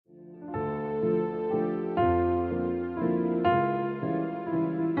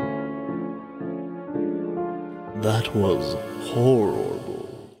That was horrible.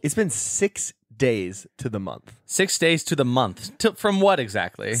 It's been 6 days to the month. 6 days to the month. From what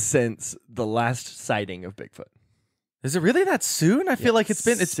exactly? Since the last sighting of Bigfoot. Is it really that soon? I feel like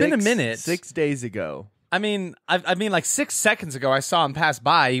it's been a minute. 6 days ago. I mean, like 6 seconds ago, I saw him pass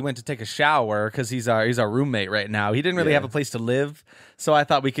by. He went to take a shower because he's our roommate right now. He didn't really have a place to live, so I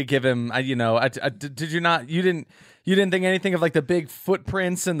thought we could give him. Did you not? You didn't think anything of like the big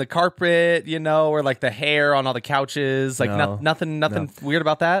footprints in the carpet, or like the hair on all the couches, like nothing weird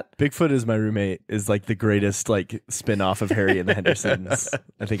about that. Bigfoot is my roommate is like the greatest like spin-off of Harry and the Hendersons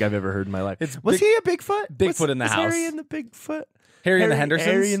I think I've ever heard in my life. Was he a Bigfoot? Bigfoot in the house. Harry and the Bigfoot. Harry and the Hendersons?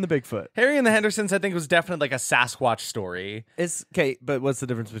 Harry and the Bigfoot. Harry and the Hendersons, I think, was definitely like a Sasquatch story. It's okay, but what's the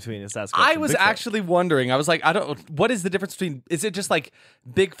difference between a Sasquatch I and was Bigfoot? actually wondering. I was like, what is the difference between, is it just like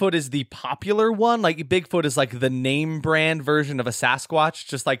Bigfoot is the popular one? Like Bigfoot is like the name brand version of a Sasquatch?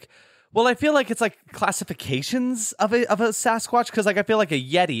 Just like, well, I feel like it's like classifications of a Sasquatch, because like I feel like a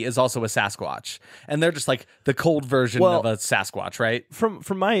Yeti is also a Sasquatch, and they're just like the cold version of a Sasquatch, right? From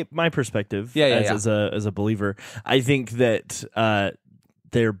my perspective, as a believer, I think that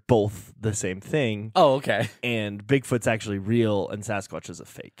they're both the same thing. Oh, okay. And Bigfoot's actually real, and Sasquatch is a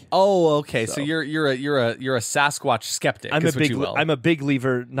fake. Oh, okay. So you're a Sasquatch skeptic. I'm a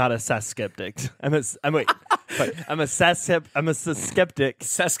Big-liever, not a Sas-skeptic. I'm a Sas-skeptic,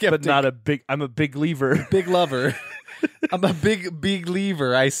 but not a big. I'm a Big-liever. Big lover. I'm a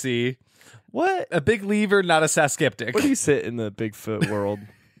Big-liever. I see. What? A Big-liever, not a Sas-skeptic. Where do you sit in the Bigfoot world?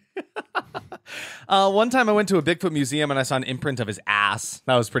 One time I went to a Bigfoot museum and I saw an imprint of his ass.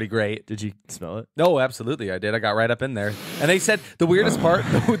 That was pretty great. Did you smell it? No, absolutely I did. I got right up in there. And they said the weirdest part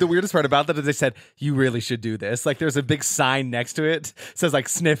about that is they said, you really should do this. Like there's a big sign next to it. It says like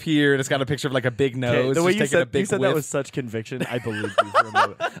sniff here, and it's got a picture of like a big nose. The way you said whiff. that with such conviction, I believed you for a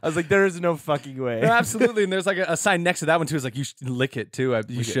moment. I was like, there is no fucking way. No, absolutely. And there's like a sign next to that one too. It's like, you should lick it too.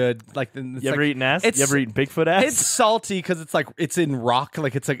 You should. Like, you ever eaten ass? You ever eaten Bigfoot ass? It's salty because it's like it's in rock.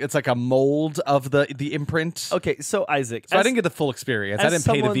 Like it's like a mold of the imprint. Okay, so Isaac, I didn't get the full experience. I didn't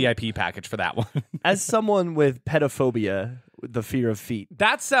pay the VIP package for that one. As someone with pedophobia, the fear of feet,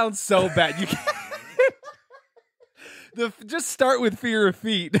 that sounds so bad. You can't just start with fear of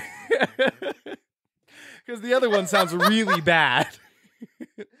feet, because the other one sounds really bad.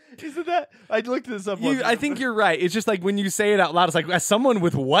 Isn't that? I looked this up. I think you're right. It's just like when you say it out loud, it's like, as someone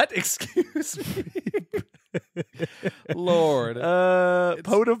with what? Excuse me. Lord.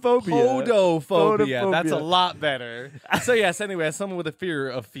 Podophobia. That's a lot better. So yes, anyway, as someone with a fear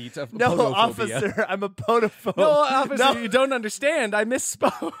of feet. No, podophobia. officer, I'm a podophobe. No, officer, you don't understand. I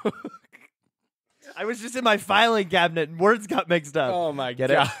misspoke. I was just in my filing cabinet and words got mixed up. Oh my God.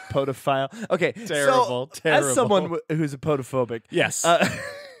 God. Podophile. Okay. Terrible. As someone who's a podophobic. Yes.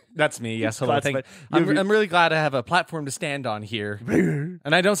 That's me. Yes. Hello. I'm really glad I have a platform to stand on here.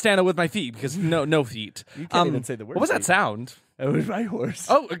 And I don't stand up with my feet because no feet. You can't even say the word. What was that sound? It was my horse.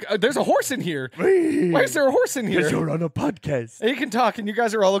 Oh, there's a horse in here. Why is there a horse in here? Because you're on a podcast. You can talk, and you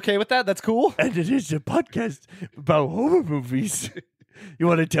guys are all okay with that? That's cool. And it is a podcast about horror movies. You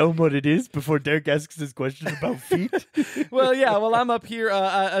want to tell him what it is before Derek asks his question about feet? Well, yeah. Well, I'm up here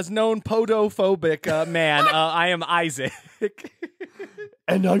as known podophobic man. I am Isaac.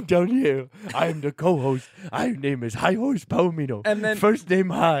 And I'm down here. I am the co-host. My name is High Horse Palomino. And then first name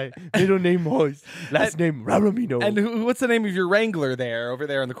High, middle name Horse, last name Raramino. And what's the name of your wrangler over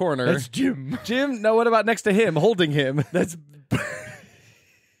there in the corner? That's Jim. Jim? No, what about next to him, holding him? That's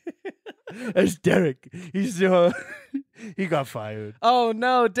Derek. He got fired. Oh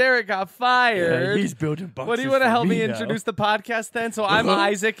no, Derek got fired. Yeah, he's building boxes. What do you want to help me introduce the podcast then? So I'm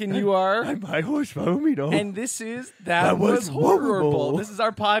Isaac and you are? I'm High Horse Palomino. And this is That Was Horrible. This is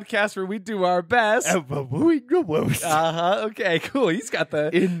our podcast where we do our best. Okay, cool. He's got the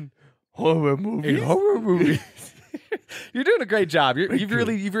in horror movies. You're doing a great job.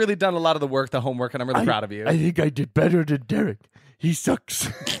 You've really done a lot of the work, the homework, and I'm really proud of you. I think I did better than Derek. He sucks.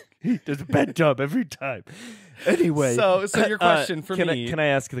 He does a bad job every time. Anyway, so your question for me? Can I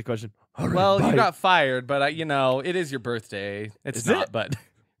ask the question? Right, well, bye. You got fired, but it is your birthday. It's not, but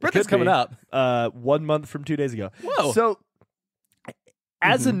birthday's coming up. 1 month from 2 days ago. Whoa! So,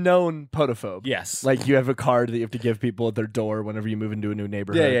 as a known podophobe, yes, like you have a card that you have to give people at their door whenever you move into a new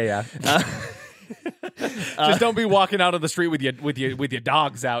neighborhood. Yeah. Just don't be walking out on the street with your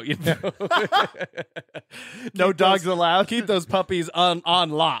dogs out. No dogs allowed. Keep those puppies on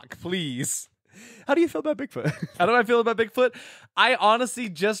lock, please. How do you feel about Bigfoot? How do I feel about Bigfoot? I honestly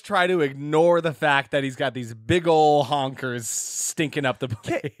just try to ignore the fact that he's got these big ol' honkers stinking up the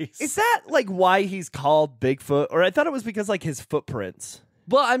place. Is that like why he's called Bigfoot? Or I thought it was because like his footprints.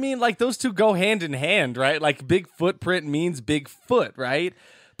 Well, I mean, like those two go hand in hand, right? Like big footprint means big foot, right?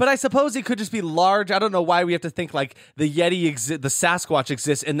 But I suppose it could just be large. I don't know why we have to think like the Yeti the Sasquatch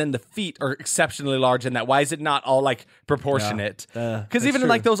exists, and then the feet are exceptionally large in that. Why is it not all like proportionate? Because even in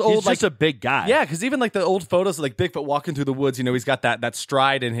like those old, he's just a big guy. Yeah, because even like the old photos of like Bigfoot walking through the woods, he's got that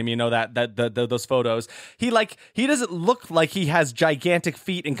stride in him. Those photos. He doesn't look like he has gigantic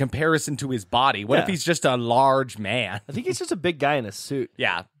feet in comparison to his body. What if he's just a large man? I think he's just a big guy in a suit.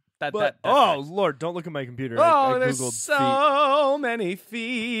 Yeah. Lord, don't look at my computer. I there's Googled so many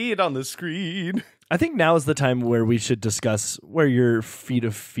feet on the screen. I think now is the time where we should discuss where your feet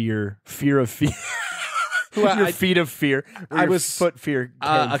of fear of fear. Feet of fear. Foot fear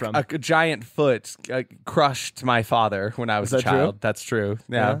came from. A giant foot crushed my father when I was a child. True? That's true.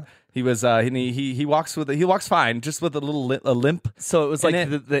 Yeah. He was he walks fine, just with a limp. So it was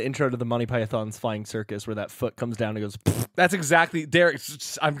like the intro to the Monty Python's Flying Circus, where that foot comes down and goes. Pfft. That's exactly Derek.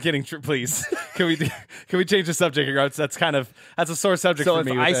 I'm getting please. Can we change the subject here? That's a sore subject for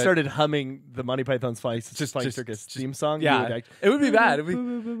me. So if I started humming the Monty Python's Flying Circus theme song, yeah, it would be bad. It'd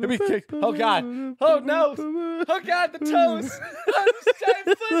be oh god, oh no, oh god, the toes.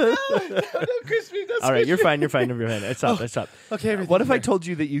 No, crispy. All right, you're fine. I stopped. Okay. What if I told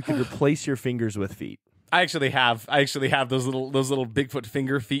you that you could replace your fingers with feet? I actually have those little Bigfoot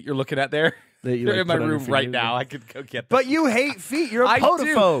finger feet you're looking at there. They're in my room right now. I could go get them. But you hate feet. You're a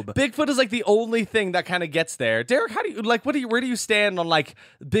podophobe. Bigfoot is like the only thing that kind of gets there. Derek, how do you where do you stand on like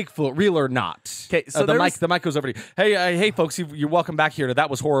Bigfoot, real or not? Okay, so the mic goes over to you. Hey, folks, you're welcome back here to That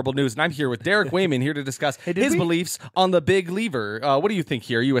Was Horrible News, and I'm here with Derek Wayman here to discuss his beliefs on the Big-liever. What do you think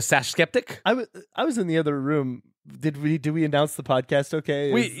here? Are you a Sas-skeptic? I was in the other room. Did we announce the podcast? Okay,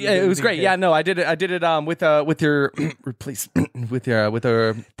 it was great. Okay? Yeah, no, I did it with your please with your.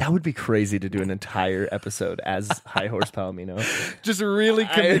 That would be crazy to do an entire episode as High Horse Palomino. Just really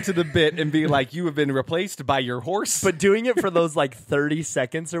commit to the bit and be like, you have been replaced by your horse. But doing it for those like 30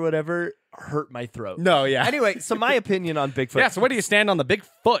 seconds or whatever hurt my throat. No, yeah. Anyway, so my opinion on Bigfoot. Yeah, so where do you stand on the big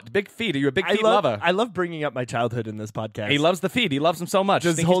feet? Are you a big feet lover? I love bringing up my childhood in this podcast. He loves the feet. He loves them so much.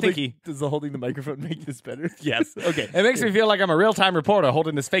 Does holding the microphone make this better? Yes. Okay. It makes me feel like I'm a real-time reporter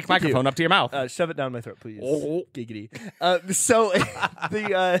holding this fake microphone up to your mouth. Shove it down my throat, please. Oh. Giggity. So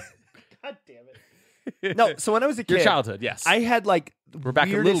the God damn it. No, so when I was a kid, your childhood, yes, I had like we're back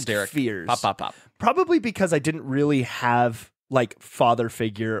to little Derek fears. Pop. Probably because I didn't really have like father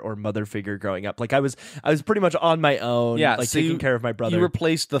figure or mother figure growing up. Like I was pretty much on my own, like so taking care of my brother. You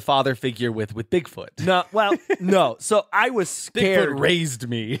replaced the father figure with Bigfoot. No. So I was scared. Bigfoot raised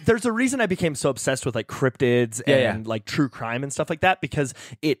me. There's a reason I became so obsessed with like cryptids and like true crime and stuff like that, because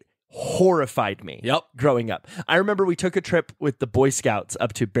it horrified me growing up. I remember we took a trip with the Boy Scouts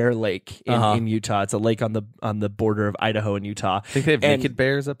up to Bear Lake in Utah. It's a lake on the border of Idaho and Utah. I think they have naked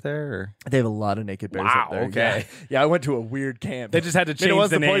bears up there? Or? They have a lot of naked bears up there. Okay. Yeah, I went to a weird camp. They just had to change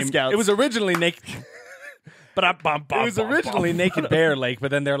the name. Boy Scouts. It was originally naked. It was originally Naked Bear Lake,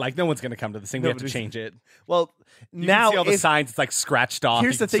 but then they're like, no one's going to come to this thing. We have to change it. Well, you can see all the signs. It's like scratched off.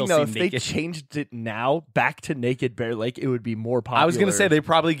 Here's the thing, though. If they changed it now back to Naked Bear Lake, it would be more popular. I was going to say they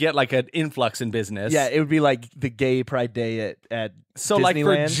probably get like an influx in business. Yeah, it would be like the Gay Pride Day at so Disneyland,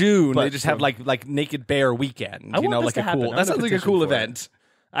 like for June, they just have like Naked Bear Weekend. That sounds like a cool event.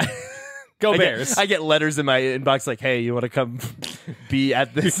 Go Bears! I get letters in my inbox like, "Hey, you want to come be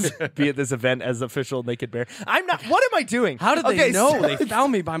at this event as official Naked Bear?" I'm not. What am I doing? How did they know? They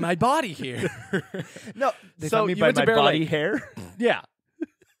found me by my body here. No, they found me by my body hair. Yeah.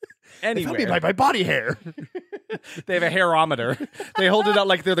 Anywhere. They found me by my body hair. They have a hairometer. They hold it out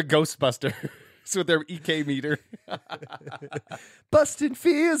like they're the Ghostbusters with their EK meter. Bustin'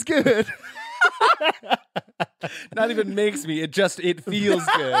 feels good. Not even makes me. It feels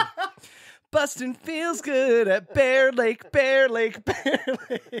good. Bustin' feels good at Bear Lake. Naked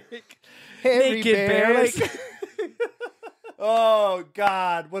Bear Lake. Oh,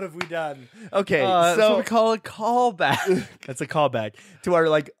 God, what have we done? Okay, so we call it callback. That's a callback to our,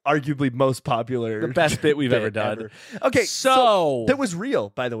 like, arguably most popular... The best bit we've ever done. Ever. Okay, so... That was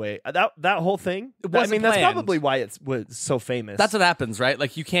real, by the way. That whole thing. That's probably why it was so famous. That's what happens, right?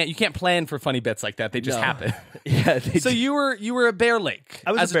 Like, you can't plan for funny bits like that. They just happen. Yeah. So you were a Bear Lake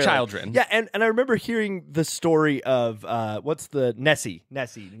as a children. Yeah, and I remember hearing the story of, what's the... Nessie.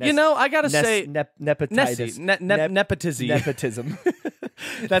 You know, I gotta say... Nepatitis. Nepotism.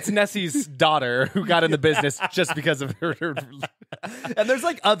 That's Nessie's daughter who got in the business just because of her And there's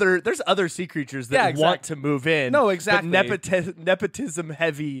other sea creatures that want to move in. No, exactly. But nepotism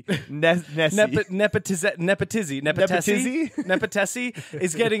heavy Nessie. Nepotesi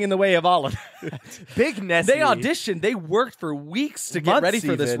is getting in the way of all of that. Big Nessie. They auditioned. They worked for weeks to get ready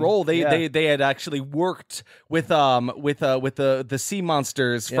for this role. They had actually worked with the sea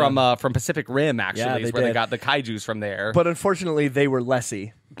monsters from Pacific Rim. Actually, is where they got the kaijus from there. But unfortunately, they were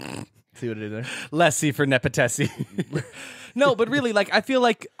Lessie. See what I did there? Lessie for Nepotesi. No, but really, like, I feel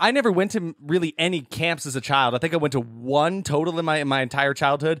like I never went to really any camps as a child. I think I went to one total in my entire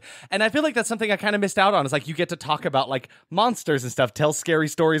childhood. And I feel like that's something I kind of missed out on. It's like you get to talk about, like, monsters and stuff, tell scary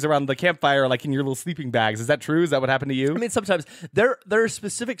stories around the campfire, like in your little sleeping bags. Is that true? Is that what happened to you? I mean, sometimes there are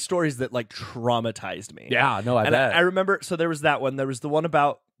specific stories that, like, traumatized me. Yeah, no, I bet. I remember, so there was that one. There was the one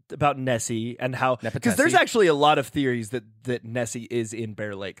about Nessie and how, because there's actually a lot of theories that Nessie is in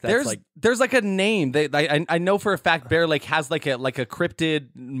Bear Lake. There's like a name. I know for a fact Bear Lake has like a cryptid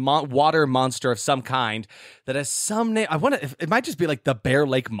water monster of some kind that has some name. It might just be like the Bear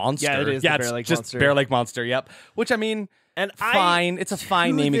Lake Monster. Yeah, it is. Yeah, the Bear Lake just Monster. Bear Lake Monster. Yep. Which I mean, and fine. It's a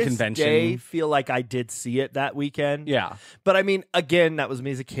fine naming convention. I feel like I did see it that weekend. Yeah, but I mean, again, that was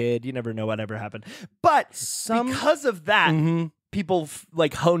me as a kid. You never know what ever happened. But because of that. Mm-hmm. People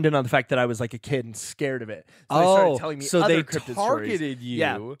like honed in on the fact that I was like a kid and scared of it. So they started telling me other cryptid targeted stories. you.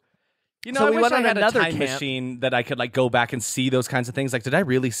 Yeah. You know, so I we wish went I on had another a time machine that I could like go back and see those kinds of things. Like, did I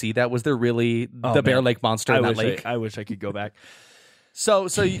really see that? Was there really Bear Lake Monster in that lake? I wish I could go back. So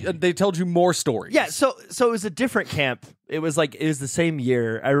they told you more stories. Yeah, so it was a different camp. It was the same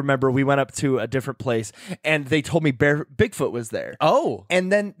year. I remember we went up to a different place, and they told me Bigfoot was there. Oh,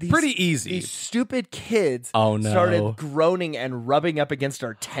 and then these stupid kids started groaning and rubbing up against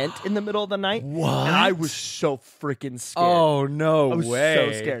our tent in the middle of the night. What? And I was so freaking scared. Oh no I was way!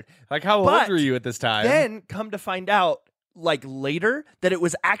 So scared. Like, how old were you at this time? Then come to find out, like later, that it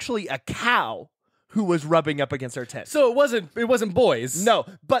was actually a cow who was rubbing up against our tent. So it wasn't boys. No,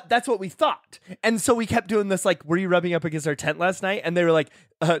 but that's what we thought. And so we kept doing this, like, were you rubbing up against our tent last night? And they were like,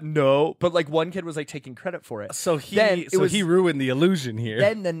 no. But like one kid was like taking credit for it. So he ruined the illusion here.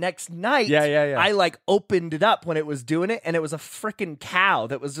 Then the next night, I like opened it up when it was doing it, and it was a freaking cow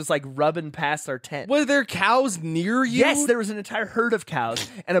that was just like rubbing past our tent. Were there cows near you? Yes, there was an entire herd of cows,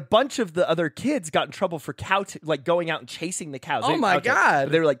 and a bunch of the other kids got in trouble for like going out and chasing the cows. Oh my god!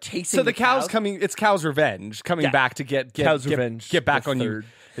 They were like chasing. So the cows coming. It's cows' revenge coming back to get back on you.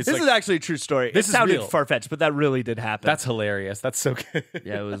 This is actually a true story. It sounded far-fetched, but that really did happen. That's hilarious. That's so good.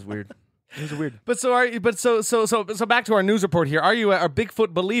 Yeah, it was weird. It was weird. But so back to our news report here. Are you a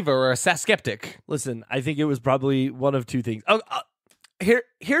Bigfoot believer or a Sas-skeptic? Listen, I think it was probably one of two things.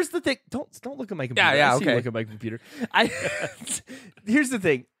 Here's the thing. Don't look at my computer. Yeah, I see you look at my computer. Here's the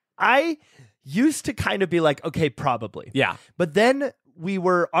thing. I used to kind of be like, okay, probably. Yeah. But then we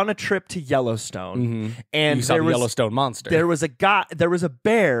were on a trip to Yellowstone, and you saw the Yellowstone monster. There was a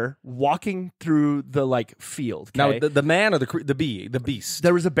bear walking through the like field. Okay? Now, the man or the beast?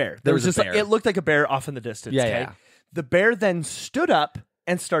 There was a bear. There was just a bear. It looked like a bear off in the distance. Yeah, okay? yeah. The bear then stood up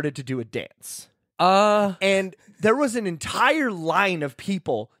and started to do a dance. And there was an entire line of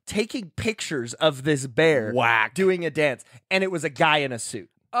people taking pictures of this bear doing a dance, and it was a guy in a suit.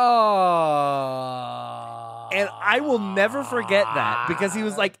 Oh. And I will never forget that, because he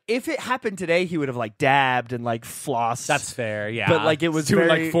was like, if it happened today, he would have like dabbed and like flossed. That's fair, yeah. But like it was doing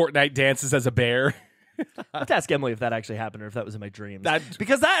like Fortnite dances as a bear. I have to ask Emily if that actually happened or if that was in my dreams.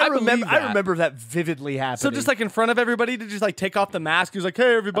 Because I remember that vividly happening. So just like in front of everybody, to just like take off the mask. He was like,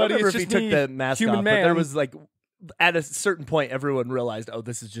 "Hey, everybody, it's just me, took the mask human off, man." But there was like, at a certain point, everyone realized, oh,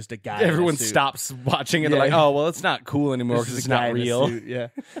 this is just a guy. Everyone stops watching and they're like, oh, well, it's not cool anymore because it's not real. Yeah,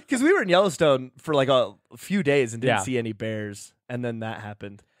 because we were in Yellowstone for like a few days and didn't see any bears, and then that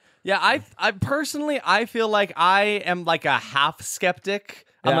happened. Yeah, I personally, I feel like I am like a half skeptic.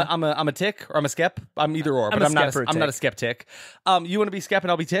 Yeah. I'm a tick or I'm a skep. I'm either or, but I'm not a skeptic. You want to be skep and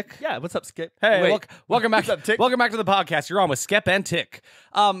I'll be tick? Yeah. What's up, Skip? Hey, welcome back. Welcome back to the podcast. You're on with Skep and Tick.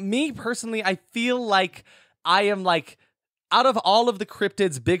 Me personally, I feel like I am like, out of all of the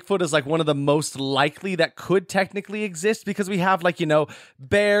cryptids, Bigfoot is like one of the most likely that could technically exist, because we have like,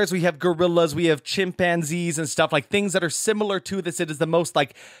 bears, we have gorillas, we have chimpanzees and stuff, like things that are similar to this. It is the most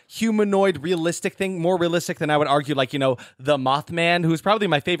like humanoid realistic thing, more realistic than I would argue, like, the Mothman, who's probably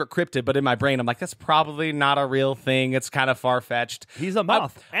my favorite cryptid, but in my brain, I'm like, that's probably not a real thing. It's kind of far-fetched. He's a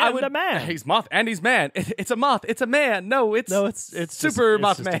moth and a man. He's moth and he's man. It's a moth. It's a man. No, it's super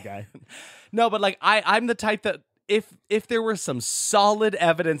Mothman. Just a guy. No, but like I'm the type that, if there were some solid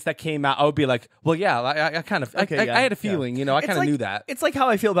evidence that came out, I would be like, well, yeah, I kind of, I had a feeling, you know, I kind of knew that. It's like how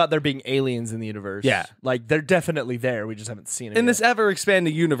I feel about there being aliens in the universe. Yeah. Like, they're definitely there. We just haven't seen it In yet. this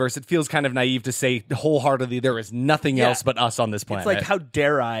ever-expanding universe, it feels kind of naive to say wholeheartedly there is nothing else but us on this planet. It's like, how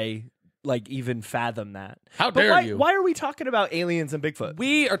dare I, like, even fathom that? How dare you? Why are we talking about aliens and Bigfoot?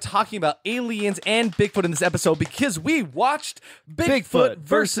 We are talking about aliens and Bigfoot in this episode because we watched Bigfoot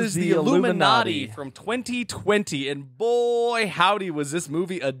versus the Illuminati from 2020, and boy, howdy, was this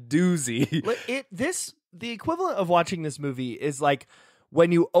movie a doozy. The equivalent of watching this movie is like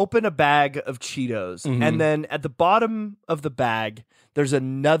when you open a bag of Cheetos, and then at the bottom of the bag, there's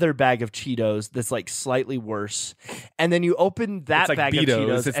another bag of Cheetos that's like slightly worse, and then you open that bag of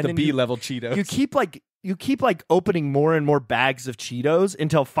Cheetos. It's and the B-level Cheetos. You keep opening more and more bags of Cheetos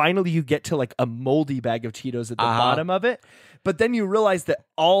until finally you get to like a moldy bag of Cheetos at the bottom of it. But then you realize that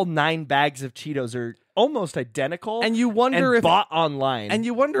all 9 bags of Cheetos are almost identical, and you wonder if bought online, and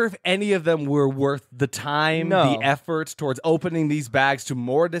you wonder if any of them were worth the time, the effort towards opening these bags to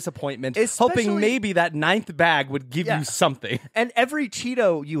more disappointment, hoping maybe that 9th bag would give you something. And every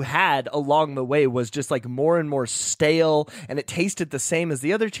Cheeto you had along the way was just like more and more stale, and it tasted the same as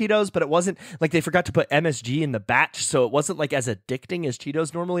the other Cheetos, but it wasn't like they forgot to put MSG in the batch, so it wasn't like as addicting as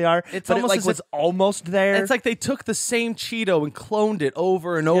Cheetos normally are. It's but almost it was almost there. It's like they took the same Cheeto and cloned it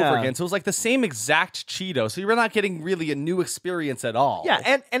over and over again, so it was like the same exact Cheeto, so you're not getting really a new experience at all.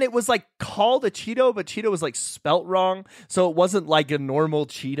 Yeah, and it was like called a Cheeto, but Cheeto was like spelt wrong, so it wasn't like a normal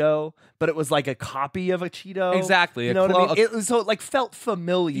Cheeto, but it was like a copy of a Cheeto. Exactly. You know what I mean? So it like felt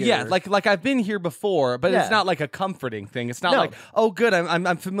familiar. Yeah, like I've been here before, but it's not like a comforting thing. It's not like, oh, good,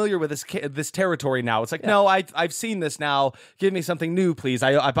 I'm familiar with this territory now. It's like, no, I've seen this now. Give me something new, please.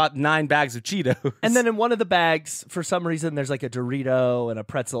 I bought 9 bags of Cheetos. And then in one of the bags, for some reason, there's like a Dorito and a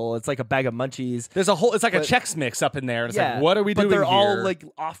pretzel. It's like a bag of Munchies. There's a whole. It's like a Chex Mix up in there. It's like, what are we doing here? But they're all like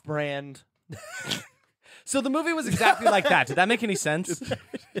off-brand. So the movie was exactly like that. Did that make any sense?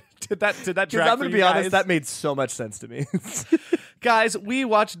 Did that drag I'm going to be honest, that made so much sense to me. Guys, we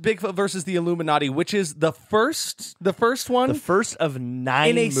watched Bigfoot versus the Illuminati, which is the first one. The first of 9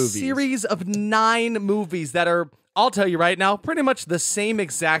 in a movies. Series of 9 movies that are, I'll tell you right now, pretty much the same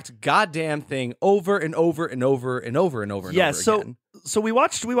exact goddamn thing over and over and over and over and over and over again. So we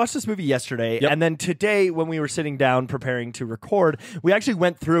watched this movie yesterday, and then today when we were sitting down preparing to record, we actually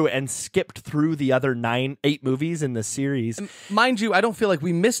went through and skipped through the other 8 movies in the series. Mind you, I don't feel like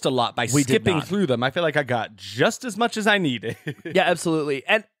we missed a lot by skipping through them. I feel like I got just as much as I needed. Yeah, absolutely.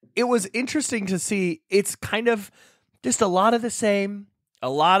 And it was interesting to see. It's kind of just a lot of the same. A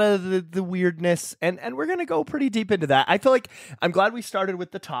lot of the weirdness, and we're going to go pretty deep into that. I feel like I'm glad we started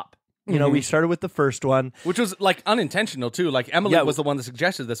with the top. You know, we started with the first one. Which was, like, unintentional, too. Like, Emily was the one that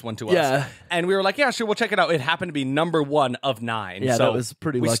suggested this one to us. Yeah. And we were like, yeah, sure, we'll check it out. It happened to be number 1 of 9. Yeah, so that was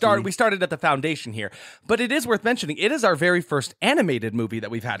pretty lucky. We started at the foundation here. But it is worth mentioning, it is our very first animated movie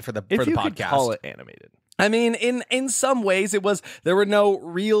that we've had for the podcast. If you could call it animated. I mean, in some ways, there were no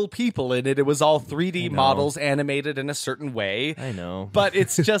real people in it. It was all 3D models animated in a certain way. I know. But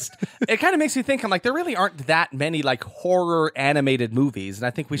it's just, it kind of makes me think, I'm like, there really aren't that many, like, horror animated movies. And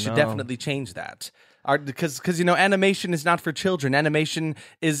I think we should definitely change that. Because you know, animation is not for children. Animation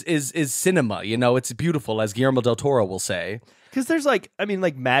is cinema. You know, it's beautiful, as Guillermo del Toro will say. Because there's like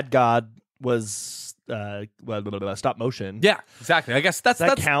Mad God was stop motion. Yeah, exactly. I guess that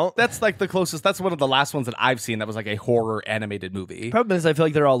count? That's like the closest. That's one of the last ones that I've seen that was like a horror animated movie. Problem is, I feel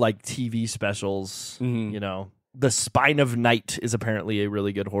like they're all like TV specials. You know, The Spine of Night is apparently a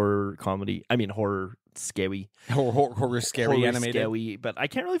really good horror comedy. I mean, horror scary, horror scary animated. Scary, but I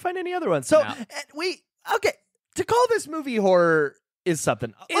can't really find any other ones. So to call this movie horror is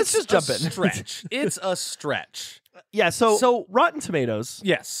something. Let's just jump in. Stretch. It's a stretch. Yeah. So Rotten Tomatoes.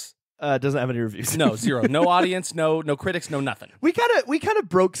 Yes. Doesn't have any reviews. No, 0. No audience, no critics, no nothing. We kind of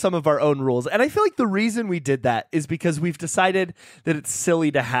broke some of our own rules, and I feel like the reason we did that is because we've decided that it's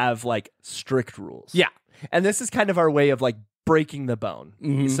silly to have like strict rules. Yeah, and this is kind of our way of like breaking the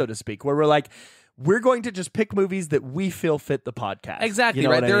bone, so to speak, where we're like, we're going to just pick movies that we feel fit the podcast. Exactly, you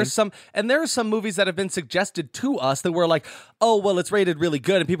know right. There mean? are some movies that have been suggested to us that were like, oh, well, it's rated really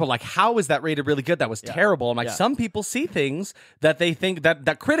good. And people are like, how is that rated really good? That was terrible. I'm like, some people see things that they think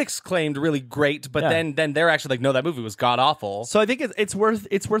that critics claimed really great, but then they're actually like, no, that movie was god awful. So I think it's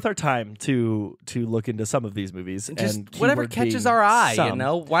worth our time to look into some of these movies. Just and whatever catches our eye, you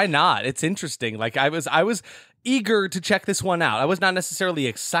know, why not? It's interesting. Like I was eager to check this one out. I was not necessarily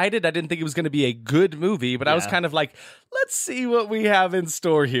excited. I didn't think it was going to be a good movie, but I was kind of like, let's see what we have in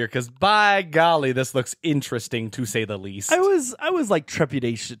store here, because by golly, this looks interesting to say the least. I was like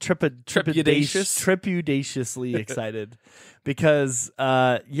trepidatiously excited because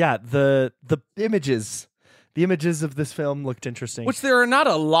the images. The images of this film looked interesting. Which there are not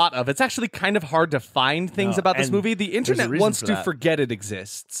a lot of. It's actually kind of hard to find things about this movie. The internet wants to forget it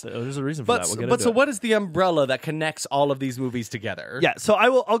exists. There's a reason for that. So what is the umbrella that connects all of these movies together? Yeah, so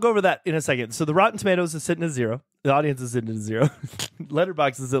I'll go over that in a second. So the Rotten Tomatoes is sitting at 0. The audience is sitting at 0.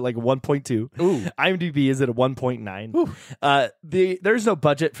 Letterboxd is at like 1.2. Ooh. IMDb is at a 1.9. There's no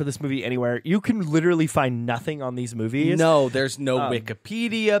budget for this movie anywhere. You can literally find nothing on these movies. No, there's no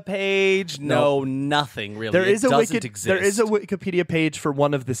Wikipedia page. No, nothing really. There is a Wikipedia page for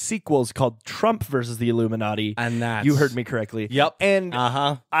one of the sequels called Trump versus the Illuminati. And that's... You heard me correctly. Yep. And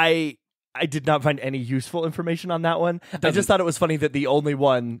I did not find any useful information on that one. I just thought it was funny that the only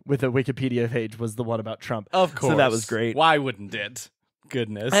one with a Wikipedia page was the one about Trump. Of course. So that was great. Why wouldn't it?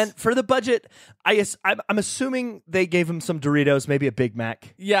 Goodness. And for the budget, I'm assuming they gave him some Doritos, maybe a Big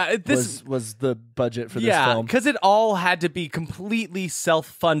Mac. Yeah, this was the budget for this film. Yeah, because it all had to be completely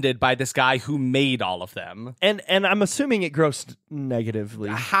self-funded by this guy who made all of them. And I'm assuming it grossed negatively.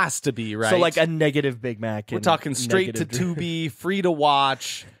 It has to be, right? So like a negative Big Mac. We're talking straight to Tubi, free to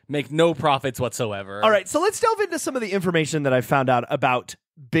watch, make no profits whatsoever. All right, so let's delve into some of the information that I found out about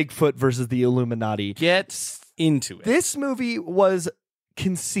Bigfoot versus the Illuminati. Get into it. This movie was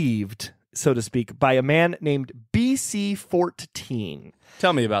conceived, so to speak, by a man named BC-14.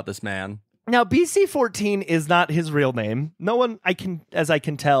 Tell me about this man. Now, BC-14 is not his real name. No one, as I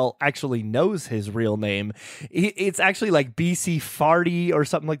can tell, actually knows his real name. It's actually like BC-Farty or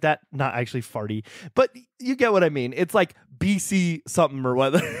something like that. Not actually Farty, but you get what I mean. It's like BC something or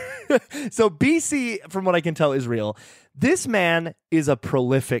whether. So BC, from what I can tell, is real. This man is a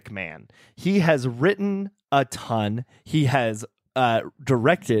prolific man. He has written a ton. He has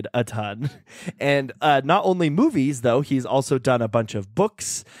directed a ton. And not only movies, though, he's also done a bunch of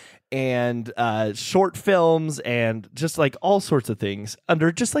books and short films and just like all sorts of things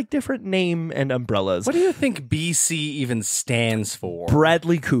under just like different name and umbrellas. What do you think BC even stands for?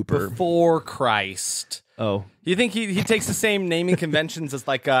 Bradley Cooper. Before Christ. Oh. You think he takes the same naming conventions as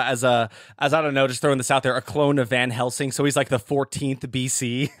like as I don't know, just throwing this out there, a clone of Van Helsing, so he's like the 14th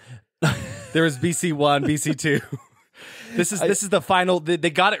BC. There was BC1, BC2. This is the final. They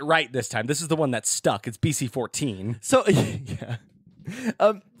got it right this time. This is the one that stuck. It's BC-14. So yeah.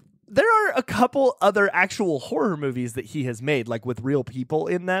 There are a couple other actual horror movies that he has made, like with real people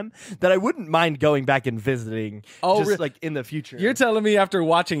in them, that I wouldn't mind going back and visiting. Like in the future. You're telling me after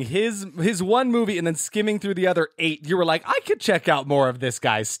watching his one movie and then skimming through the other 8, you were like, I could check out more of this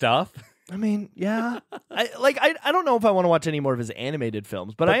guy's stuff. I mean, yeah. I don't know if I want to watch any more of his animated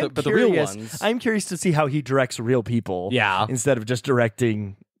films, but I'm curious. The real ones. I'm curious to see how he directs real people. Yeah. Instead of just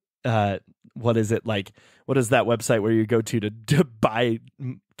directing. What is it like? What is that website where you go to buy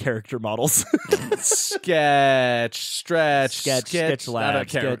character models? Sketch Lab.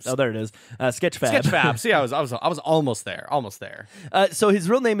 Oh, there it is. Sketchfab. Sketchfab. See, I was almost there. Almost there. So his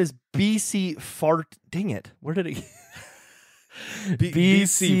real name is BC Fart. Dang it! Where did he?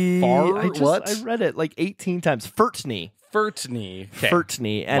 BC Fart. What? I read it like 18 times. Furtney. Okay.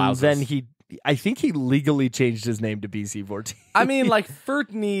 Furtney, and then I think he legally changed his name to BC-14. I mean, like,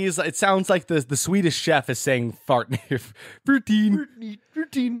 Furtney's, it sounds like the Swedish chef is saying Fartney. Furteen.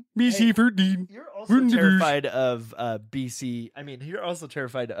 BC-14. You're also terrified of BC. I mean, you're also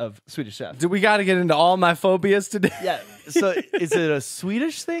terrified of Swedish chef. Do we got to get into all my phobias today? Yeah. So is it a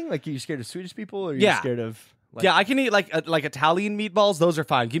Swedish thing? Like, are you scared of Swedish people? Or are you scared of... Yeah, I can eat like Italian meatballs. Those are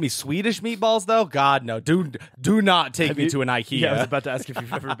fine. Give me Swedish meatballs though. God no. Do not take me to an IKEA. Yeah, I was about to ask if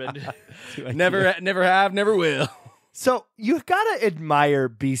you've ever been to IKEA. Never have, never will. So you've got to admire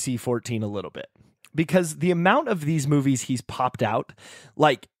BC-14 a little bit because the amount of these movies he's popped out,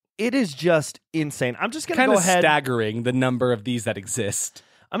 like it is just insane. I'm just gonna go ahead. Kind of staggering the number of these that exist.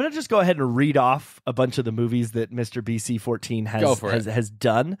 I'm going to just go ahead and read off a bunch of the movies that Mr. BC-14 has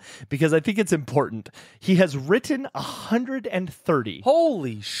done because I think it's important. He has written 130.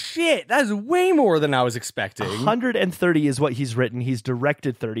 Holy shit. That is way more than I was expecting. 130 is what he's written. He's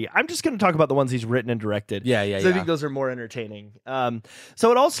directed 30. I'm just going to talk about the ones he's written and directed. Yeah. I think those are more entertaining.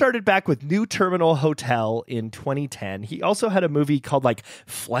 So it all started back with New Terminal Hotel in 2010. He also had a movie called like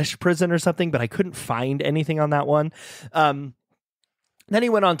Flesh Prison or something, but I couldn't find anything on that one. Then he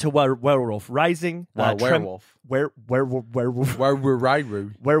went on to Werewolf Rising. Werewolf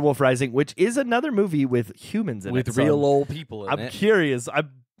Rising, which is another movie with humans in it. With real old people in it. I'm curious.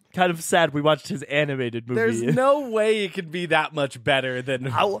 kind of sad we watched his animated movie. There's no way it could be that much better than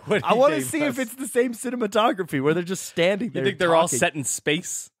I want to see if it's the same cinematography where they're just standing there. You think they're all set in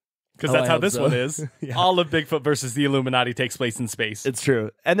space? Because that's how this one is. Yeah. All of Bigfoot versus the Illuminati takes place in space. It's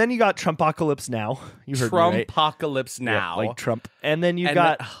true. And then you got Trumpocalypse Now. You heard me, right? Trumpocalypse Now. Yeah, like Trump. And then you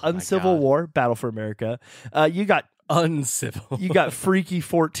got Uncivil War, Battle for America. You got Uncivil. You got Freaky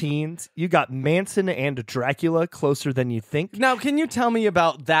 14s. You got Manson and Dracula, Closer Than You Think. Now, can you tell me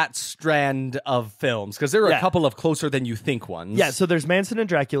about that strand of films? Because there are a couple of Closer Than You Think ones. Yeah, so there's Manson and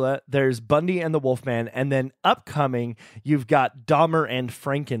Dracula, there's Bundy and the Wolfman, and then upcoming, you've got Dahmer and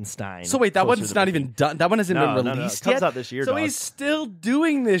Frankenstein. So wait, that one's not even done. That one hasn't been released yet? It yet? comes out this year, So dog. he's still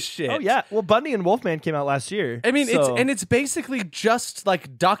doing this shit. Oh, yeah. Well, Bundy and Wolfman came out last year. I mean, it's basically just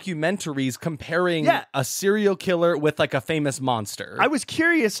like documentaries comparing a serial killer with like a famous monster. I was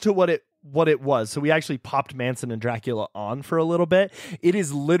curious to what it was. So we actually popped Manson and Dracula on for a little bit. It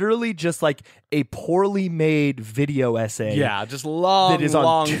is literally just like a poorly made video essay. Yeah, just long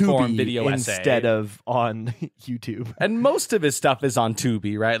form video essay instead of on YouTube. And most of his stuff is on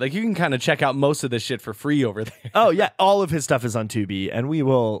Tubi, right? Like you can kind of check out most of this shit for free over there. Oh yeah, all of his stuff is on Tubi, and we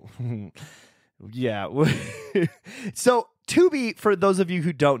will. Yeah. So Tubi, for those of you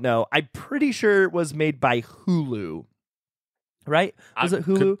who don't know, I'm pretty sure it was made by Hulu. Right? Was it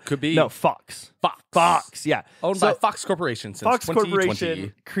Hulu? Could be. No, Fox. Fox, yeah. Owned by Fox Corporation since Fox 2020.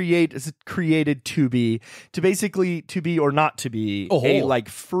 Corporation created Tubi to basically, to be or not to be, a like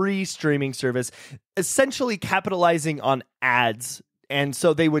free streaming service, essentially capitalizing on ads. And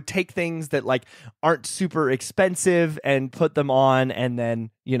so they would take things that like aren't super expensive and put them on, and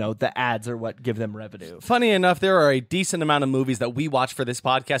then, you know, the ads are what give them revenue. Funny enough, there are a decent amount of movies that we watch for this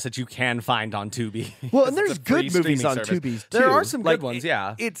podcast that you can find on Tubi. Well, and there's good movies on Tubi too. There are some good ones,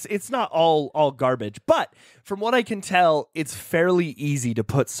 yeah. It's not all garbage, but from what I can tell, it's fairly easy to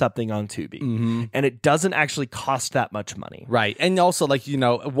put something on Tubi, and it doesn't actually cost that much money. Right, and also like, you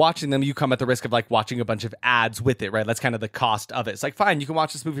know, watching them, you come at the risk of like watching a bunch of ads with it, right? That's kind of the cost of it. It's like, fine, you can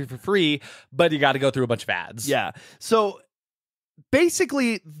watch this movie for free, but you got to go through a bunch of ads. Yeah. So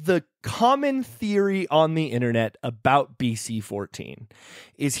basically, the common theory on the internet about BC-14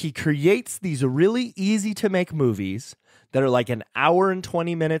 is he creates these really easy to make movies that are like an hour and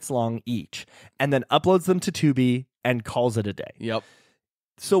 20 minutes long each, and then uploads them to Tubi and calls it a day. Yep.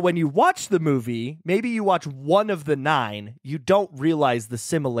 So when you watch the movie, maybe you watch one of the 9, you don't realize the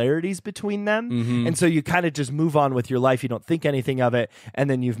similarities between them. And so you kind of just move on with your life. You don't think anything of it.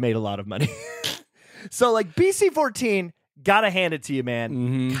 And then you've made a lot of money. So like BC-14, gotta hand it to you,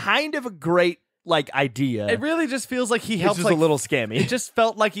 man. Kind of a great like idea. It really just feels like he helped. It's just a little scammy. It just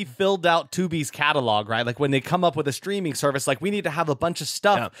felt like he filled out Tubi's catalog, right? Like when they come up with a streaming service, like we need to have a bunch of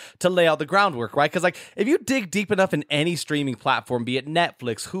stuff to lay out the groundwork, right? Because like if you dig deep enough in any streaming platform, be it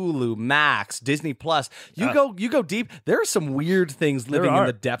Netflix, Hulu, Max, Disney Plus, you go deep. There are some weird things living in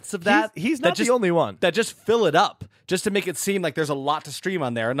the depths of that. He's not the only one that just fill it up, just to make it seem like there's a lot to stream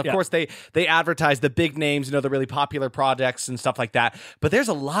on there. And of course, they advertise the big names, you know, the really popular projects and stuff like that. But there's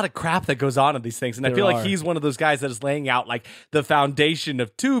a lot of crap that goes on in these things, and I feel like he's one of those guys that is laying out like the foundation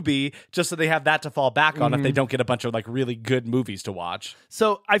of Tubi, just so they have that to fall back on if they don't get a bunch of like really good movies to watch.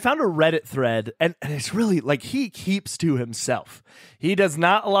 So I found a Reddit thread, and it's really like he keeps to himself. He does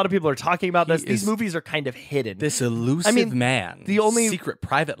not. A lot of people are talking about this. These movies are kind of hidden. This elusive man. The only secret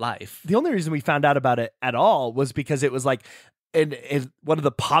private life. The only reason we found out about it at all was because it was like one of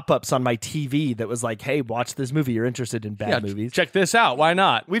the pop-ups on my TV that was like, hey, watch this movie. You're interested in bad movies. Check this out. Why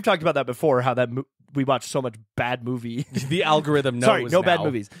not? We've talked about that before, how that we watch so much bad movie. The algorithm knows. Sorry, no bad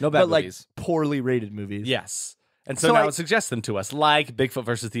movies. No bad movies. Like poorly rated movies. Yes. And so now it suggests them to us, like Bigfoot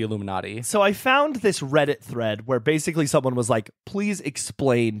versus the Illuminati. So I found this Reddit thread where basically someone was like, please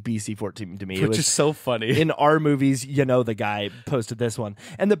explain BC-14 to me. Which is so funny. In our movies, you know, the guy posted this one.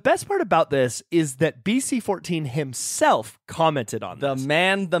 And the best part about this is that BC-14 himself commented on this. The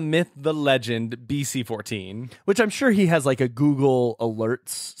man, the myth, the legend, BC-14. Which I'm sure he has like a Google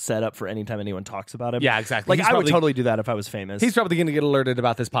alerts set up for anytime anyone talks about him. Yeah, exactly. Like I would totally do that if I was famous. He's probably going to get alerted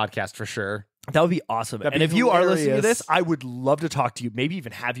about this podcast for sure. That would be awesome. And if you are listening to this, I would love to talk to you. Maybe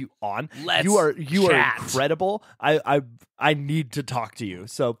even have you on. You are incredible. I need to talk to you.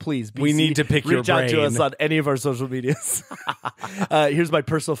 So please, BC, we need to pick your brain. Reach out to us on any of our social medias. Here's my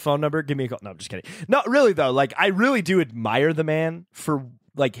personal phone number. Give me a call. No, I'm just kidding. No, really though. Like I really do admire the man for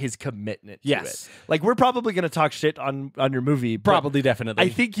like his commitment to it. Like we're probably going to talk shit on your movie. Probably, definitely. I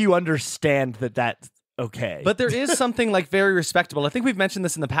think you understand that that's okay. But there is something like very respectable. I think we've mentioned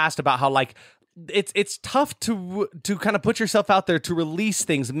this in the past about how like it's tough to kind of put yourself out there, to release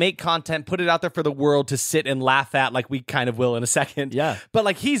things, make content, put it out there for the world to sit and laugh at, like we kind of will in a second. Yeah. But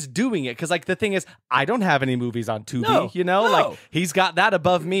like he's doing it because like the thing is, I don't have any movies on Tubi, like he's got that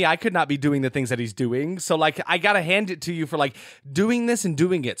above me. I could not be doing the things that he's doing. So like I gotta hand it to you for like doing this and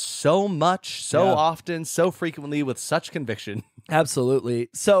doing it so much, so often, so frequently with such conviction. Absolutely.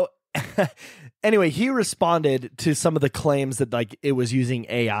 So anyway, he responded to some of the claims that like it was using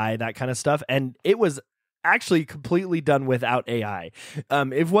AI, that kind of stuff, and it was actually completely done without AI.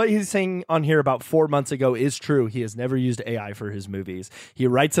 If what he's saying on here about 4 months ago is true, he has never used AI for his movies. He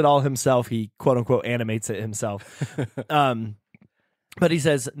writes it all himself. He quote unquote animates it himself. But he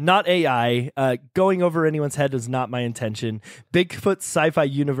says, not AI. Going over anyone's head is not my intention. Bigfoot's sci-fi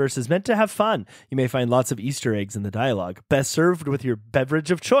universe is meant to have fun. You may find lots of Easter eggs in the dialogue. Best served with your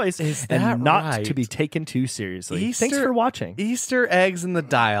beverage of choice and not to be taken too seriously. Thanks for watching. Easter eggs in the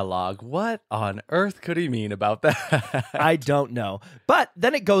dialogue. What on earth could he mean about that? I don't know. But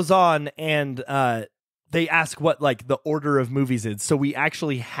then it goes on and they ask what like the order of movies is. So we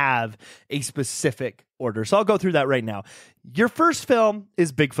actually have a specific order. So I'll go through that right now. Your first film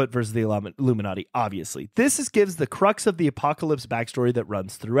is Bigfoot versus the Illuminati, obviously. This gives the crux of the apocalypse backstory that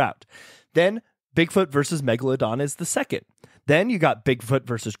runs throughout. Then Bigfoot versus Megalodon is the second. Then you got Bigfoot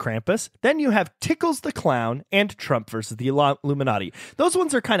versus Krampus. Then you have Tickles the Clown and Trump versus the Illuminati. Those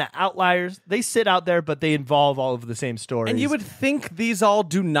ones are kind of outliers. They sit out there, but they involve all of the same stories. And you would think these all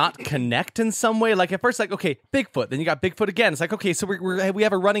do not connect in some way. Like at first, like, okay, Bigfoot. Then you got Bigfoot again. It's like, okay, so we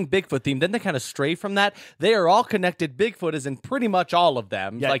have a running Bigfoot theme. Then they kind of stray from that. They are all connected. Bigfoot is in pretty much all of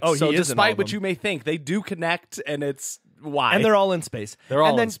them. Yeah. Like, so despite what you may think, they do connect, and it's... Why? And they're all in space. They're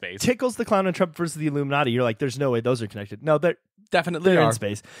all in space. Tickles the Clown and Trump versus the Illuminati. You're like, there's no way those are connected. No, they're definitely in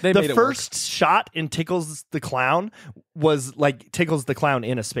space. The first shot in Tickles the Clown was like Tickles the Clown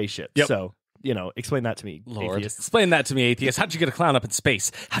in a spaceship. Yep. So, explain that to me, Lord. atheist. Explain that to me, atheist. How'd you get a clown up in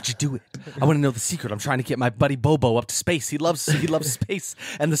space? How'd you do it? I want to know the secret. I'm trying to get my buddy Bobo up to space. He loves space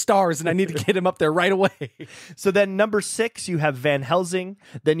and the stars, and I need to get him up there right away. So then number 6, you have Van Helsing.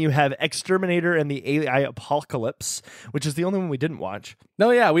 Then you have Exterminator and the AI Apocalypse, which is the only one we didn't watch.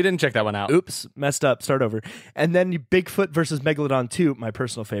 No, yeah, we didn't check that one out. Oops, messed up. Start over. And then Bigfoot versus Megalodon 2, my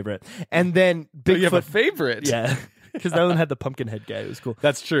personal favorite. And then Bigfoot. You have a favorite? Yeah, because that one had the pumpkin head guy. It was cool.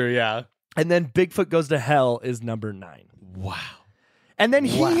 That's true, yeah. And then Bigfoot Goes to Hell is number 9. Wow. And then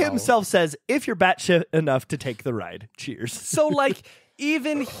he himself says, if you're batshit enough to take the ride, cheers. So, like,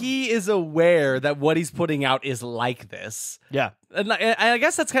 even he is aware that what he's putting out is like this. Yeah. And I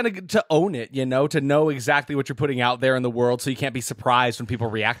guess that's kind of to own it, to know exactly what you're putting out there in the world so you can't be surprised when people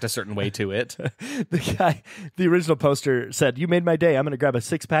react a certain way to it. The original poster said, you made my day. I'm going to grab a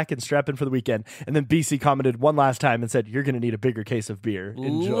 6-pack and strap in for the weekend. And then BC commented one last time and said, you're going to need a bigger case of beer.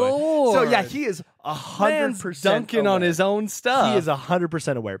 Enjoy. Lord. So yeah, he is 100% dunking aware. on his own stuff. He is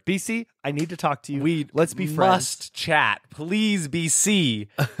 100% aware. BC, I need to talk to you. Let's be friends. Must chat. Please, BC.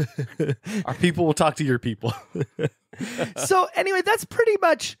 Our people will talk to your people. So anyway, that's pretty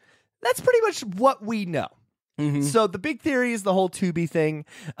much what we know. Mm-hmm. So the big theory is the whole Tubi thing.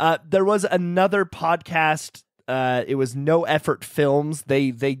 There was another podcast. It was No Effort Films.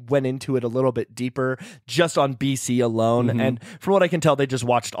 They went into it a little bit deeper, just on BC alone. Mm-hmm. And from what I can tell, they just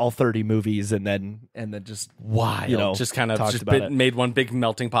watched all 30 movies and then just wild, just kind of made one big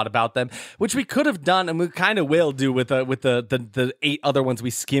melting pot about them, which we could have done and we kind of will do with the 8 other ones we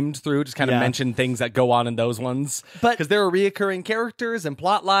skimmed through. Just kind of mention things that go on in those ones, but because there are reoccurring characters and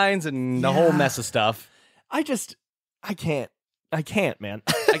plot lines and the whole mess of stuff. I can't, man.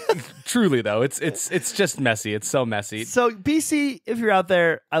 Truly though, it's just messy. It's so messy. So BC, if you're out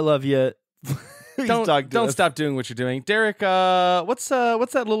there, I love you. Don't stop doing what you're doing, Derek. What's that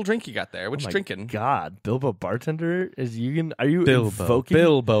little drink you got there? What you drinking? God, Bilbo Bartender is you? Are you invoking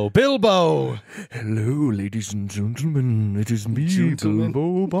Bilbo? Hello, ladies and gentlemen. It is me,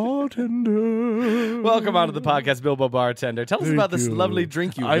 Bilbo Bartender. Welcome onto the podcast, Bilbo Bartender. Tell us about this lovely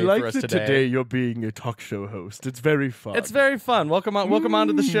drink you made for us today. Today you're being a talk show host. It's very fun. It's very fun. Welcome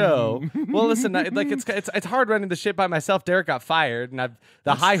onto the show. Well, listen, it's hard running the shit by myself. Derek got fired, and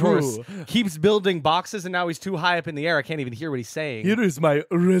the high horse keeps building boxes, and now he's too high up in the air. I can't even hear what he's saying. Here is my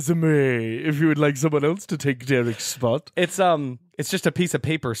resume. If you would like someone else to take Derek's spot, it's just a piece of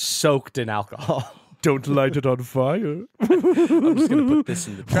paper soaked in alcohol. Don't light it on fire. I'm just gonna put this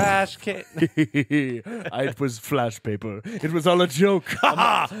in the trash can. It was flash paper. It was all a joke.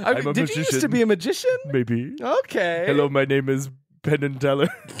 I'm a did magician. You used to be a magician? Maybe. Okay. Hello, my name is Penn and Teller.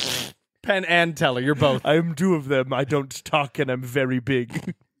 Penn and Teller, you're both. I'm 2 of them. I don't talk, and I'm very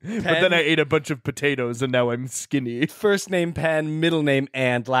big. But then I ate a bunch of potatoes, and now I'm skinny. First name Penn, middle name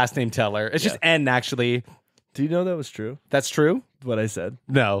and last name Teller. It's just N, actually. Do you know that was true? That's true? What I said.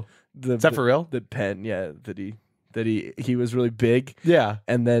 No. Is that for real? The Penn, that he was really big. Yeah.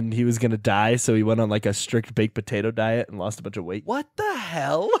 And then he was going to die, so he went on like a strict baked potato diet and lost a bunch of weight. What the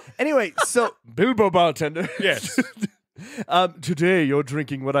hell? Anyway, so Bilbo bartender. Yes. Today you're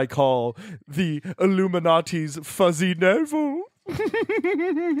drinking what I call the Illuminati's fuzzy navel.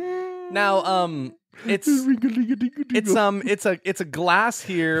 Now, it's a glass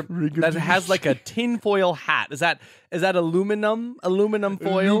here that has like a tinfoil hat. Is that aluminum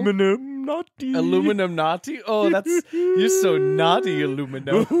foil? Aluminum naughty. Oh, you're so naughty,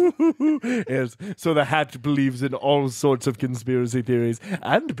 aluminum. Yes. So the hat believes in all sorts of conspiracy theories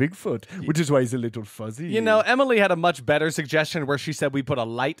and Bigfoot, which is why he's a little fuzzy. You know, Emily had a much better suggestion where she said we put a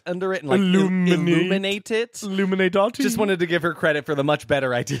light under it and like illuminate it. Illuminati. Just wanted to give her credit for the much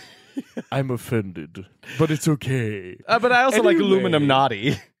better idea. I'm offended, but it's okay. But I also like aluminum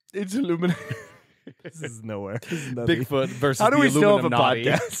naughty. It's aluminum. This is nowhere. This is Bigfoot versus How do we still have a naughty.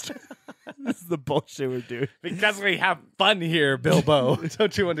 podcast? This is the bullshit we're doing. Because we have fun here, Bilbo.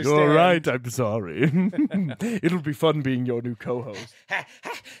 Don't you understand? You're right. I'm sorry. It'll be fun being your new co-host.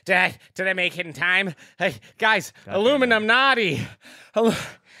 Did I make it in time? Hey, guys, aluminum naughty. That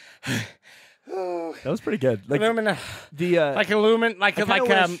was pretty good. Like aluminum, like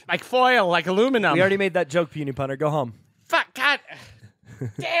foil, like aluminum. We already made that joke, puny punter. Go home. Fuck, God,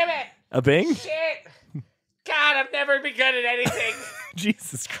 damn it! A Bing? Shit, God, I've never been good at anything.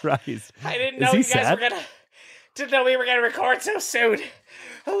 Jesus Christ! I didn't know you guys were gonna record so soon.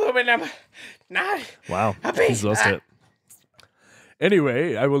 Aluminum, not. Wow, he's lost it.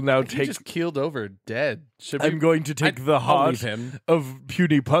 Anyway, I will now take. He just keeled over dead. I'm going to take the heart of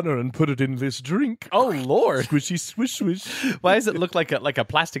puny punter and put it in this drink. Oh Lord! Squishy, swish, swish. Why does it look like a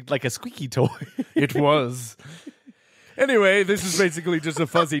plastic, like a squeaky toy? It was. Anyway, this is basically just a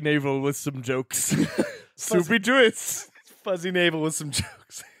fuzzy navel with some jokes. Soupy twists. Fuzzy navel with some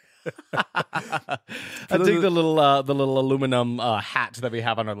jokes. I dig the little aluminum hat that we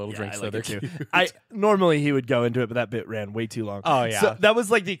have on our little drinks. I like they're cute. Normally he would go into it, but that bit ran way too long. Oh yeah, so that was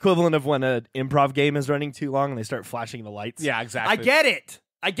like the equivalent of when an improv game is running too long and they start flashing the lights. Yeah, exactly. I get it.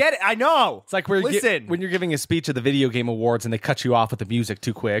 I know. It's like when you're giving a speech at the video game awards and they cut you off with the music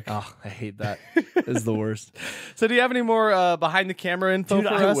too quick. Oh, I hate that. It's the worst. So do you have any more behind the camera info Dude,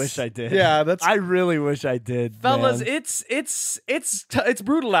 for I us? wish I did. Yeah, I really wish I did, fellas. man. It's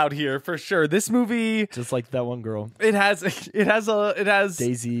brutal out here for sure. This movie, just like that one girl. It has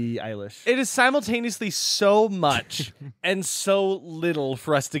Daisy Eilish. It is simultaneously so much and so little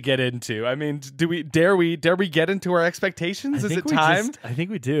for us to get into. I mean, dare we get into our expectations? Is it time? I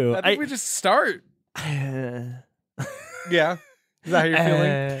think we do. I think we just start. Yeah. Is that how you're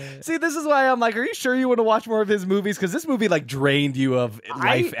feeling? See, this is why I'm like, are you sure you want to watch more of his movies? Because this movie like drained you of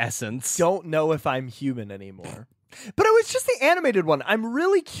life essence. Don't know if I'm human anymore. But it was just the animated one. I'm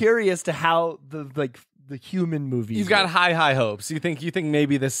really curious to how the human movies. You've got high hopes. You think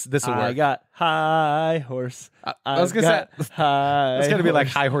maybe this will work. I got high horse. I was gonna say high. It's gonna be like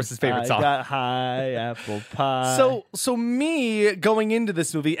High Horse's favorite song. I got high apple pie. So me going into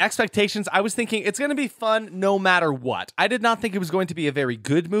this movie, expectations. I was thinking it's gonna be fun no matter what. I did not think it was going to be a very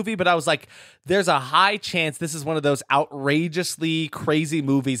good movie, but I was like, there's a high chance this is one of those outrageously crazy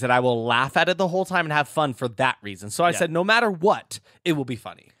movies that I will laugh at it the whole time and have fun for that reason. So I said, no matter what, it will be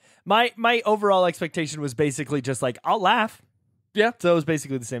funny. My overall expectation was basically just like, I'll laugh. Yeah. So it was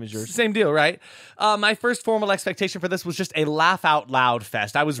basically the same as yours. Same deal, right? My first formal expectation for this was just a laugh out loud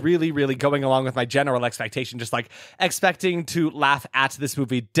fest. I was really, really going along with my general expectation, just like expecting to laugh at this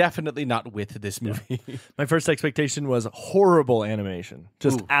movie, definitely not with this movie. Yeah. My first expectation was horrible animation.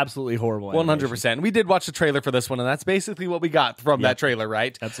 Just absolutely horrible 100%. We did watch the trailer for this one, and that's basically what we got from that trailer,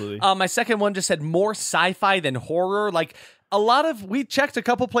 right? Absolutely. My second one just said more sci-fi than horror. Like, we checked a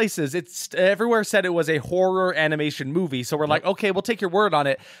couple places. It's everywhere said it was a horror animation movie. So we're like, okay, we'll take your word on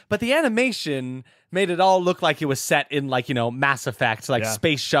it. But the animation made it all look like it was set in Mass Effect,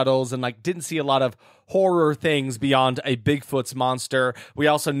 space shuttles, and didn't see a lot of horror things beyond a Bigfoot's monster. We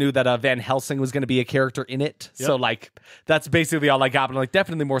also knew that Van Helsing was going to be a character in it. Yep. So that's basically all I got. But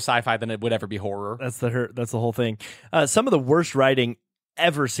definitely more sci-fi than it would ever be horror. That's the whole thing. Some of the worst writing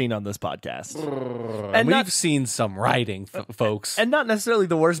ever seen on this podcast. And we've seen some writing, folks. And not necessarily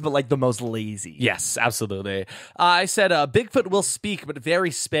the worst, but the most lazy. Yes, absolutely. I said Bigfoot will speak, but very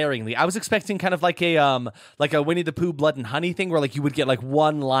sparingly. I was expecting kind of like a Winnie the Pooh Blood and Honey thing where you would get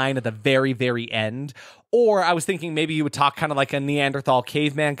one line at the very, very end. Or I was thinking maybe you would talk kind of like a Neanderthal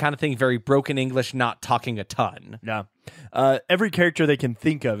caveman kind of thing, very broken English, not talking a ton. Yeah. Every character they can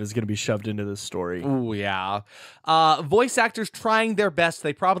think of is going to be shoved into this story. Ooh, yeah. Voice actors trying their best.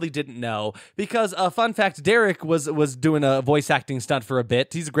 They probably didn't know because, fun fact, Derek was doing a voice acting stunt for a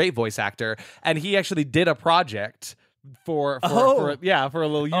bit. He's a great voice actor, and he actually did a project for a little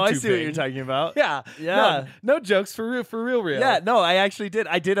YouTube I see thing. what you're talking about. Yeah. No jokes for real. Yeah, no, I actually did.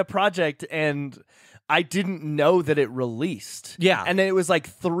 I did a project and I didn't know that it released. Yeah. And then it was like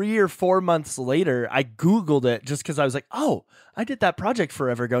 3 or 4 months later, I Googled it just because I was like, oh, I did that project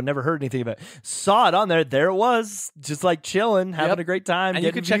forever ago. Never heard anything about it. Saw it on there. There it was. Just like chilling, having a great time. And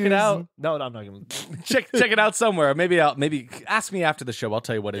you can check it out. No, I'm not going to. check it out somewhere. Maybe ask me after the show. I'll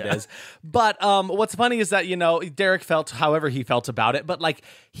tell you what it is. But what's funny is that, Derek felt however he felt about it, but like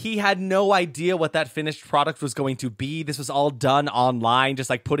he had no idea what that finished product was going to be. This was all done online, just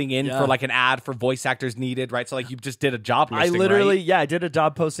like putting in for like an ad for voice actors needed, right? So like you just did a job listing, I literally, right? I did a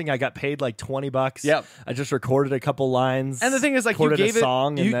job posting. I got paid like $20. Yep. I just recorded a couple lines. And the thing is, like, you gave a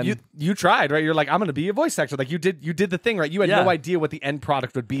song, it, and then you tried, right? You're like, I'm going to be a voice actor. Like, you did the thing, right? You had no idea what the end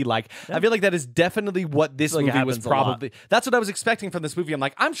product would be like. I feel like that is definitely what this movie was probably. That's what I was expecting from this movie. I'm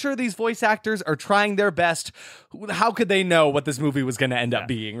like, I'm sure these voice actors are trying their best. How could they know what this movie was going to end up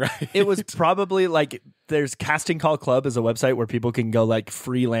being, right? It was probably like there's Casting Call Club is a website where people can go like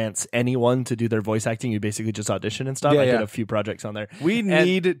freelance anyone to do their voice acting. You basically just audition and stuff. I did a few projects on there. We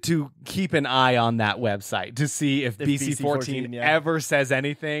need to keep an eye on that website to see if BC-14 ever says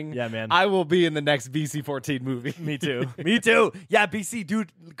anything. Yeah, man. I will be in the next BC-14 movie. Me too. Me too. Yeah, BC,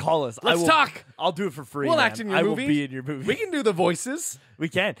 dude, call us. Let's talk. I'll do it for free. We'll act in your movie. I will be in your movie. We can do the voices. We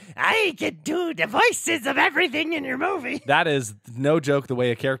can. I can do the voices of everything in your movie. That is no joke the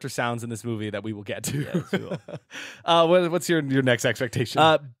way a character sounds in this movie that we will get to. Yeah, cool. What's your next expectation?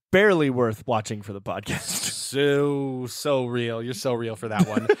 Barely worth watching for the podcast. So real. You're so real for that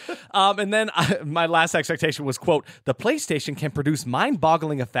one. And then my last expectation was, quote, the PlayStation can produce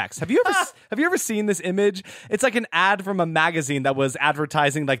mind-boggling effects. Have you ever seen this image? It's like an ad from a magazine that was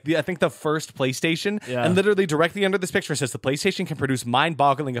advertising like I think the first PlayStation. Yeah. And literally directly under this picture it says the PlayStation can produce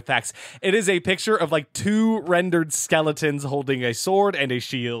mind-boggling effects. It is a picture of like 2 rendered skeletons holding a sword and a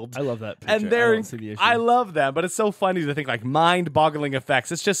shield. I love that picture. And I love them, but it's so funny to think like mind-boggling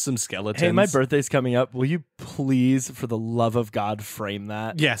effects. It's just some skeletons. Hey, my birthday's coming up. Will you please, for the love of God, frame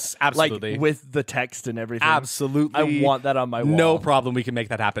that? Yes, absolutely. Like with the text and everything. Absolutely. I want that on my wall. No problem. We can make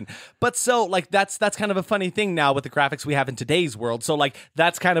that happen. But so like that's kind of a funny thing now with the graphics we have in today's world. So like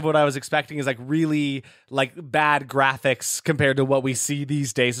that's kind of what I was expecting is like really like bad graphics compared to what we see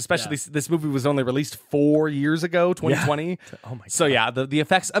these days. Especially this movie was only released 4 years ago, 2020. Yeah. Oh my God. So yeah, the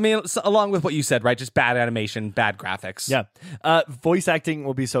effects, I mean, along with what you said, right? Just bad animation, bad graphics. Yeah. Voice acting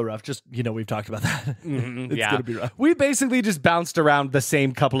will be so rough. Just, we've talked about that. Mm-hmm. It's gonna be rough. We basically just bounced around the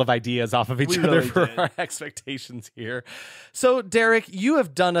same couple of ideas off of each other for our expectations here. So, Derek, you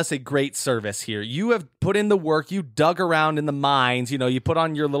have done us a great service here. You have put in the work. You dug around in the mines. You put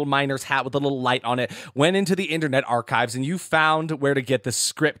on your little miner's hat with a little light on it, went into the internet archives, and you found where to get the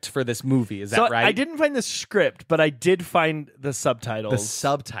script for this movie. Is that right? I didn't find the script, but I did find the subtitles. The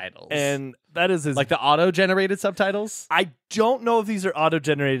subtitles. And that is like the auto-generated subtitles? I don't know if these are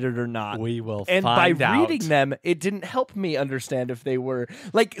auto-generated or not. We will find out. And by reading them, them, it didn't help me understand if they were...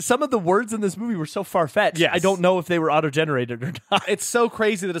 Like, some of the words in this movie were so far-fetched. Yes. I don't know if they were auto-generated or not. It's so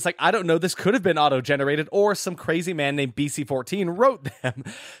crazy that it's like, I don't know, this could have been auto-generated or some crazy man named BC-14 wrote them.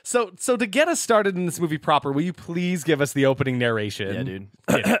 So to get us started in this movie proper, will you please give us the opening narration? Yeah, dude.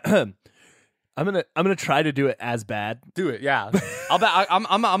 I'm gonna try to do it as bad. Do it, yeah.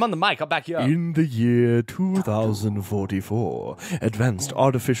 I'm on the mic. I'll back you up. In the year 2044, advanced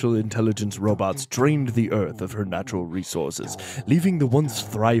artificial intelligence robots drained the Earth of her natural resources, leaving the once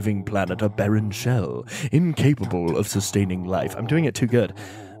thriving planet a barren shell, incapable of sustaining life. I'm doing it too good.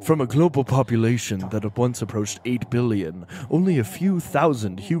 From a global population that had once approached 8 billion, only a few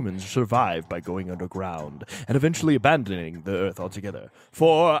thousand humans survived by going underground and eventually abandoning the Earth altogether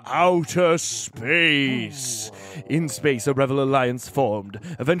for outer space. In space, a rebel alliance formed,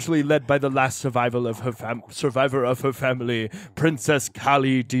 eventually led by the last survivor of her family, Princess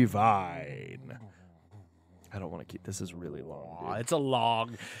Kali Divine. I don't want to keep this. Is really long. Dude. It's a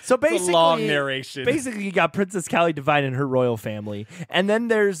long. So basically, a long narration. Basically, you got Princess Kali Divine and her royal family, and then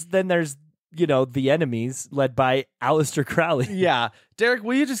there's the enemies led by Aleister Crowley. Yeah, Derek,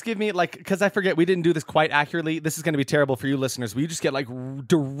 will you just give me because I forget we didn't do this quite accurately. This is going to be terrible for you listeners. Will you just get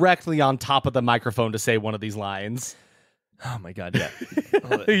directly on top of the microphone to say one of these lines? Oh my God! Yeah.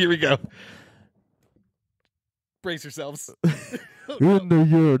 Here we go. Brace yourselves. In the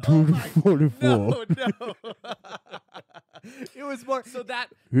year 2044. No. It was more so that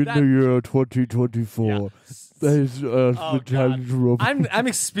in the year 2024. There's the challenge rope. I'm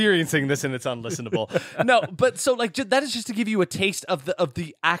experiencing this and it's unlistenable. No, but so like that is just to give you a taste of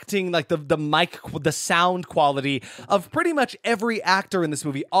the acting, like the mic, the sound quality of pretty much every actor in this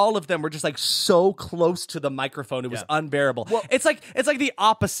movie. All of them were just like so close to the microphone, it was unbearable. Well, it's like the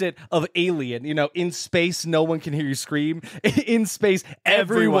opposite of Alien. You know, in space, no one can hear you scream. In space,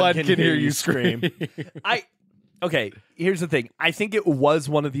 everyone can hear you scream. Okay, here's the thing. I think it was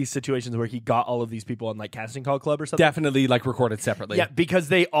one of these situations where he got all of these people on like casting call club or something. Definitely like recorded separately. Yeah, because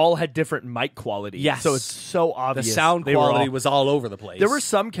they all had different mic quality. Yes. So it's so obvious. The sound quality was all over the place. There were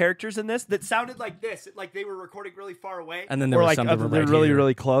some characters in this that sounded like this. Like they were recording really far away. And then there were like some that were they're really,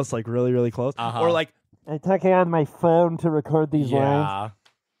 really close. Like really, really close. Or like, I'm taking on my phone to record these lines.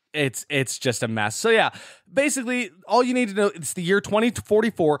 It's just a mess. So yeah, basically all you need to know, it's the year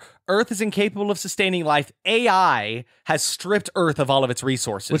 2044. Earth is incapable of sustaining life. AI has stripped Earth of all of its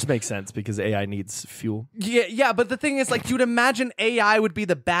resources. Which makes sense because AI needs fuel. Yeah, but the thing is, like, you'd imagine AI would be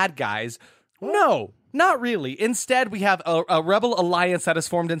the bad guys. No. Not really. Instead, we have a rebel alliance that is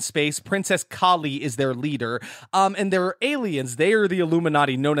formed in space. Princess Kali is their leader. And there are aliens. They are the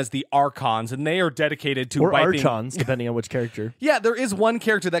Illuminati, known as the Archons, and they are dedicated to wiping... Archons, depending on which character. Yeah, there is one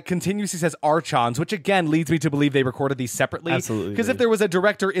character that continuously says Archons, which again leads me to believe they recorded these separately. Absolutely. Because if there was a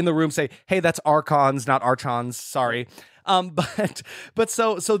director in the room say, hey, that's Archons, not Archons, sorry. But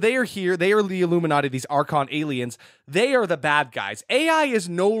so they are here. They are the Illuminati, these Archon aliens. They are the bad guys. AI is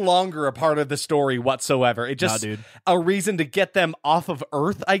no longer a part of the story whatsoever. It just a reason to get them off of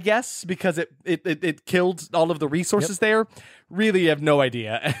Earth, I guess, because it killed all of the resources there. Really have no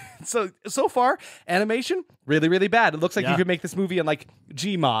idea. So far, animation really, really bad. It looks like you could make this movie in like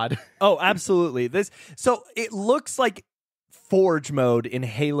Gmod. Oh, absolutely. So it looks like Forge mode in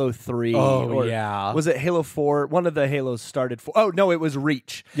Halo 3. Was it Halo 4? One of the Halos started for. Oh, no, it was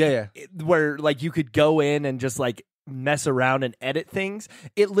Reach. Yeah. Where like you could go in and just like mess around and edit things.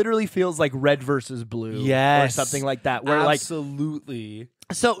 It literally feels like Red versus Blue or something like that. Where absolutely.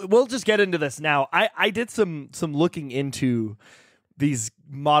 So we'll just get into this now. I did some looking into these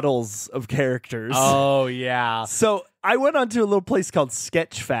models of characters. Oh, yeah. So I went onto a little place called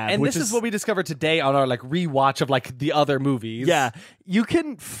Sketchfab. And this is what we discovered today on our like rewatch of like the other movies. Yeah. You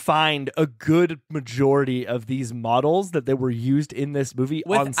can find a good majority of these models that were used in this movie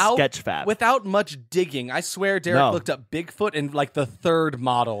on Sketchfab. Without much digging. I swear Derek looked up Bigfoot and like the third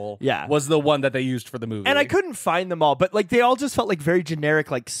model was the one that they used for the movie. And I couldn't find them all, but like they all just felt like very generic,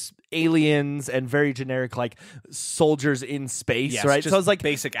 like aliens and very generic like soldiers in space, right? So I was like,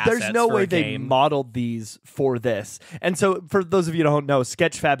 basic assets. There's no way they modeled these for this. And so for those of you who don't know,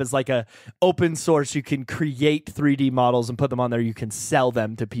 Sketchfab is like a open source. You can create 3D models and put them on there. You can sell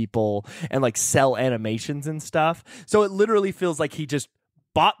them to people and like sell animations and stuff. So it literally feels like he just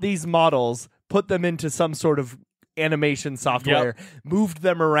bought these models, put them into some sort of animation software, moved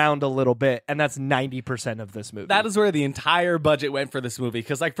them around a little bit, and that's 90% of this movie. That is where the entire budget went for this movie.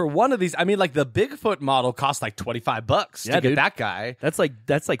 Because like for one of these, I mean, like the Bigfoot model cost like $25 to get that guy. That's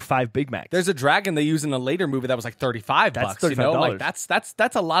like 5 Big Macs. There's a dragon they use in a later movie that was like $35. That's $35. You know? Like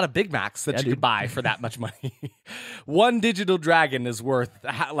that's a lot of Big Macs that you could buy for that much money. One digital dragon is worth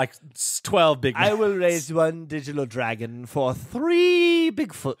like 12 Big Macs. I will raise one digital dragon for 3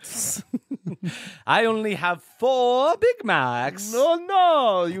 Bigfoots. I only have 4 Big Macs.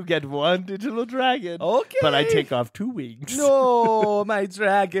 No, you get 1 digital dragon. Okay. But I take off 2 wings. No, my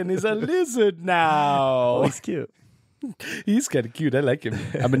dragon is a lizard now. Oh, he's cute. He's kind of cute. I like him.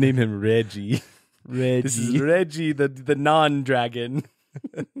 I'm going to name him Reggie. This is Reggie, the non-dragon.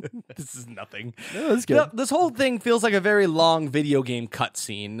 This is nothing. No, that's good. This whole thing feels like a very long video game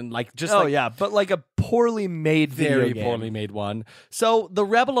cutscene, and like just but like a poorly made video game. Very poorly made one. So the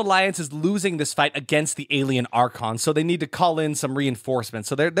Rebel Alliance is losing this fight against the alien Archons, so they need to call in some reinforcements.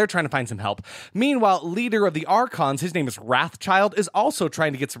 So they're trying to find some help. Meanwhile, leader of the Archons, his name is Wrathchild, is also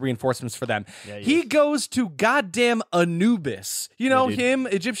trying to get some reinforcements for them. Yeah, he goes to goddamn Anubis. You know him,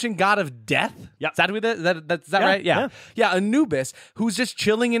 Egyptian god of death. Yeah, is that right? Yeah, Anubis, who's just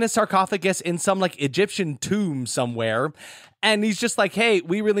chilling in a sarcophagus in some like Egyptian tomb somewhere. And he's just like, hey,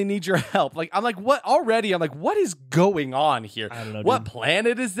 we really need your help. Like, I'm like, what already? I'm like, what is going on here? I don't know, what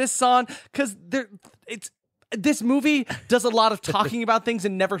planet is this on? Because this movie does a lot of talking about things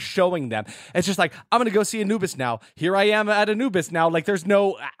and never showing them. It's just like, I'm going to go see Anubis now. Here I am at Anubis now. Like, there's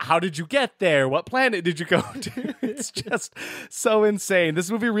no, how did you get there? What planet did you go to? It's just so insane.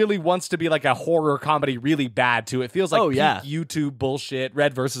 This movie really wants to be like a horror comedy really bad, too. It feels like peak YouTube bullshit,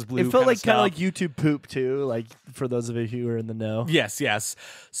 red versus blue. It felt like kind of like YouTube poop, too, like for those of you who are in the know. Yes.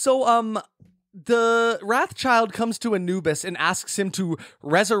 So, the Wrathchild comes to Anubis and asks him to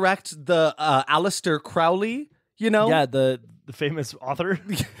resurrect the Aleister Crowley, you know? Yeah, the famous author.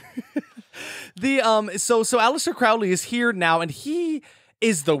 So Aleister Crowley is here now, and he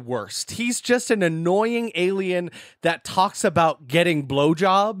is the worst. He's just an annoying alien that talks about getting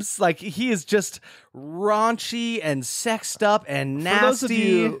blowjobs. Like, he is just raunchy and sexed up and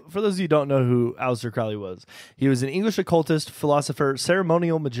nasty. For those of you who don't know who Aleister Crowley was, he was an English occultist, philosopher,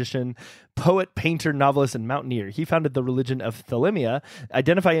 ceremonial magician, poet, painter, novelist, and mountaineer. He founded the religion of Thelema,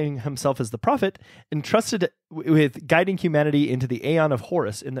 identifying himself as the prophet, entrusted with guiding humanity into the Aeon of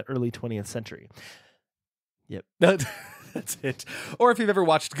Horus in the early 20th century. Yep. That's it. Or if you've ever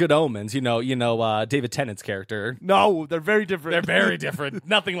watched Good Omens, you know David Tennant's character. No, they're very different. They're very different.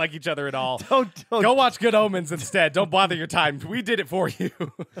 Nothing like each other at all. Don't Go watch Good Omens instead. Don't bother your time. We did it for you.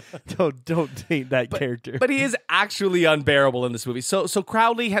 Don't date that character. But he is actually unbearable in this movie. So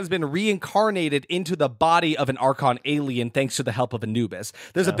Crowley has been reincarnated into the body of an Archon alien thanks to the help of Anubis.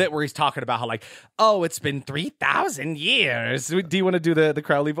 There's a bit where he's talking about how, like, oh, it's been 3,000 years. Do you want to do the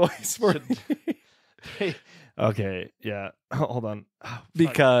Crowley voice for me? Okay, yeah. Hold on. Oh,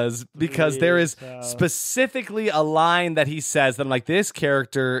 because there is specifically a line that he says that I'm like, this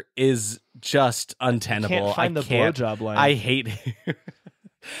character is just untenable. Can't find the blowjob line. I hate it.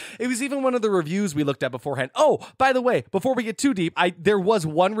 It was even one of the reviews we looked at beforehand. Oh, by the way, before we get too deep, there was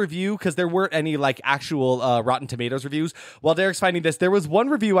one review, because there weren't any like actual Rotten Tomatoes reviews. While Derek's finding this, there was one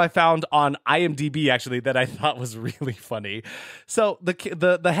review I found on IMDb actually that I thought was really funny. So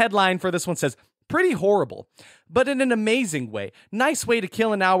the headline for this one says, "Pretty horrible, but in an amazing way. Nice way to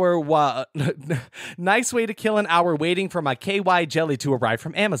kill an hour. Nice way to kill an hour waiting for my KY jelly to arrive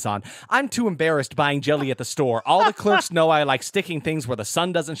from Amazon. I'm too embarrassed buying jelly at the store. All the clerks know I like sticking things where the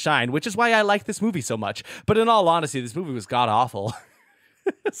sun doesn't shine, which is why I like this movie so much. But in all honesty, this movie was god awful."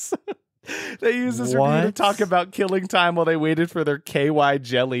 They used this review to talk about killing time while they waited for their KY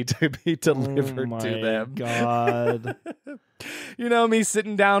jelly to be delivered to them. God. You know me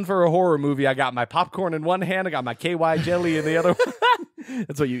sitting down for a horror movie. I got my popcorn in one hand. I got my KY jelly in the other one.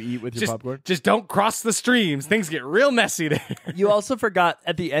 That's what you eat with your popcorn? Just don't cross the streams. Things get real messy there. You also forgot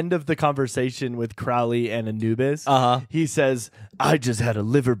at the end of the conversation with Crowley and Anubis, he says, "I just had a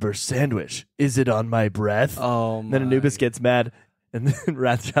liver burst sandwich. Is it on my breath?" Oh, my. Then Anubis gets mad. And then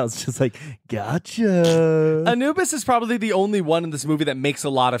Wrathchild's just like, gotcha. Anubis is probably the only one in this movie that makes a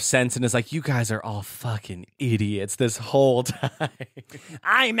lot of sense and is like, you guys are all fucking idiots this whole time.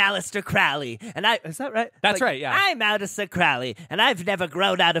 I'm Aleister Crowley, and is that right? That's right, yeah. I'm Aleister Crowley, and I've never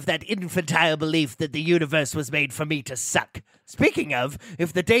grown out of that infantile belief that the universe was made for me to suck. Speaking of,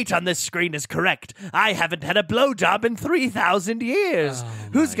 if the date on this screen is correct, I haven't had a blowjob in 3,000 years.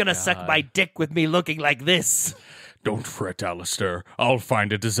 Who's gonna suck my dick with me looking like this? Don't fret, Aleister. I'll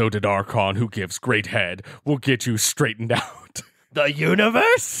find a devoted Archon who gives great head. We'll get you straightened out. The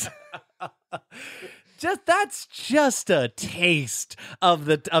universe? That's just a taste of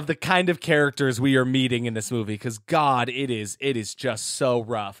the kind of characters we are meeting in this movie. Because God, it is just so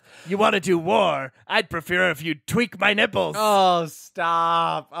rough. You want to do war? I'd prefer if you'd tweak my nipples. Oh,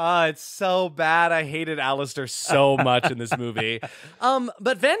 stop! Oh, it's so bad. I hated Aleister so much in this movie.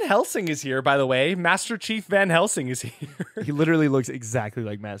 But Van Helsing is here, by the way. Master Chief Van Helsing is here. He literally looks exactly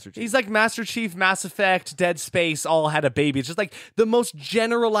like Master Chief. He's like Master Chief, Mass Effect, Dead Space, all had a baby. It's just like the most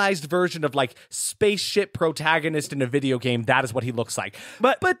generalized version of like spaceship protagonist in a video game. That is what he looks like.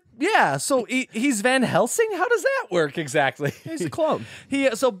 But yeah, so he's Van Helsing? How does that work exactly? He's a clone.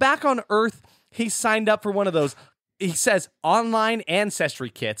 So back on Earth, he signed up for one of those, he says, online ancestry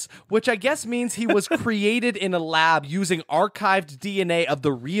kits, which I guess means he was created in a lab using archived DNA of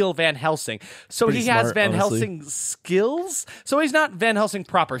the real Van Helsing. So he has Van Helsing skills. So he's not Van Helsing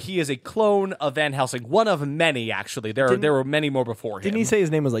proper. He is a clone of Van Helsing. One of many, actually. There were many more before him. Didn't he say his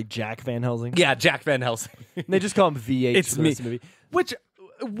name was like Jack Van Helsing? Yeah, Jack Van Helsing. They just call him VH. It's for me. this movie. Which,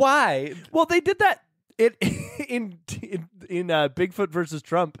 why? Well, they did that in Bigfoot versus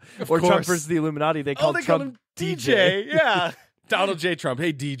Trump, or course. Trump versus the Illuminati. They called Trump him DJ. Yeah. Donald J. Trump.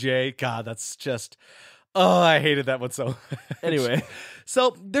 Hey, DJ. God, that's just... Oh, I hated that one so much. Anyway.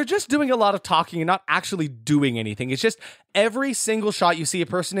 So they're just doing a lot of talking and not actually doing anything. It's just every single shot you see a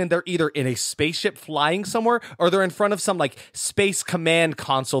person in, they're either in a spaceship flying somewhere or they're in front of some like space command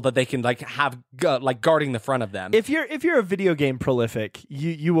console that they can like have like guarding the front of them. If you're a video game prolific,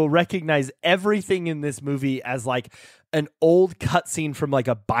 you will recognize everything in this movie as like an old cutscene from like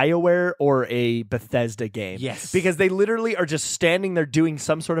a BioWare or a Bethesda game. Yes. Because they literally are just standing there doing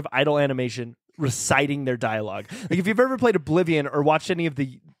some sort of idle animation, reciting their dialogue. Like if you've ever played Oblivion or watched any of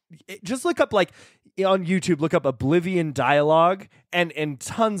the... Just look up like on YouTube, look up Oblivion dialogue and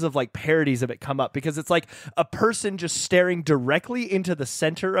tons of like parodies of it come up because it's like a person just staring directly into the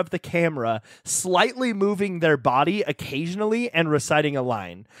center of the camera, slightly moving their body occasionally and reciting a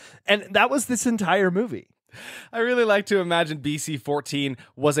line. And that was this entire movie. I really like to imagine BC-14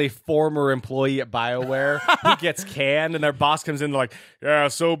 was a former employee at BioWare who gets canned and their boss comes in and they're like, yeah,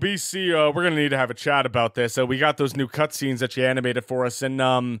 so BC, we're going to need to have a chat about this. We got those new cutscenes that you animated for us and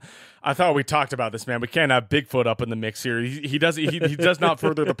I thought we talked about this, man. We can't have Bigfoot up in the mix here. He does not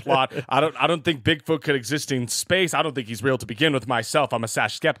further the plot. I don't think Bigfoot could exist in space. I don't think he's real to begin with myself. I'm a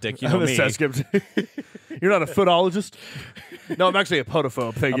Sas-skeptic. You know me. I'm a Sas-skeptic. You're not a footologist? No, I'm actually a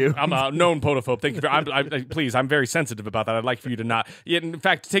podophobe. Thank you. I'm a known podophobe. Thank you. Please, I'm very sensitive about that. I'd like for you to not. In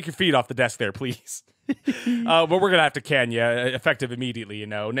fact, take your feet off the desk there, please. But we're gonna have to can you effective immediately, you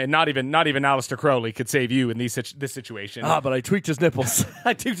know, and not even Aleister Crowley could save you in this situation. But I tweaked his nipples.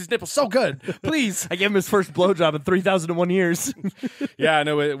 I tweaked his nipples so good. Please, I gave him his first blowjob in 3,001 years. Yeah, I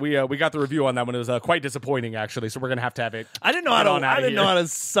know. We got the review on that one. It was quite disappointing, actually. So we're gonna have to have it. I didn't know how to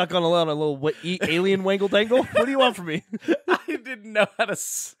suck on a little alien wangle dangle. What do you want from me? I didn't know how to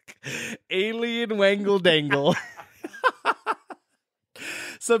suck alien wangle dangle.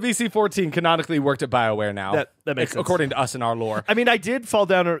 So BC-14 canonically worked at BioWare now. That makes sense. According to us in our lore. I mean, I did fall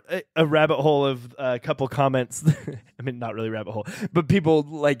down a rabbit hole of a couple comments. I mean, not really rabbit hole, but people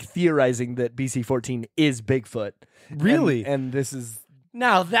like theorizing that BC-14 is Bigfoot. Really? And this is...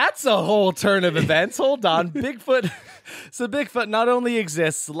 Now that's a whole turn of events. Hold on. Bigfoot. So Bigfoot not only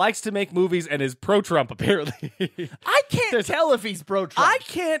exists, likes to make movies, and is pro-Trump, apparently. I can't tell if he's pro-Trump. I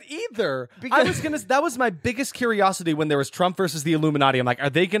can't either. That was my biggest curiosity when there was Trump versus the Illuminati. I'm like, are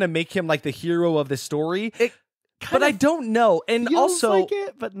they going to make him like the hero of this story? But I don't know. And feels also, like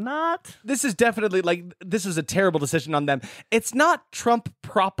it, but not. This is definitely this is a terrible decision on them. It's not Trump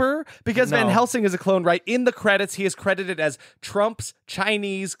proper because Van Helsing is a clone, right? In the credits, he is credited as Trump's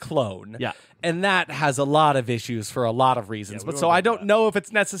Chinese clone. Yeah. And that has a lot of issues for a lot of reasons. But so I don't know if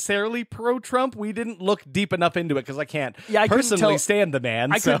it's necessarily pro-Trump. We didn't look deep enough into it because I can't personally stand the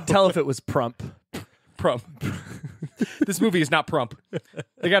man. I couldn't tell if it was Prump. This movie is not Prump.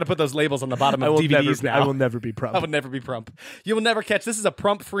 They got to put those labels on the bottom of DVDs now. I will never be Prump. I will never be Prump. You will never catch. This is a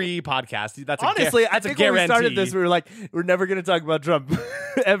Prump-free podcast. That's honestly, I think when we started this, we were like, we're never going to talk about Trump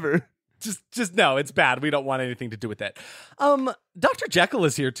ever. Just no, it's bad. We don't want anything to do with it. Dr. Jekyll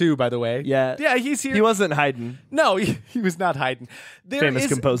is here too, by the way. Yeah, he's here. He wasn't hiding. No, he was not hiding. Famous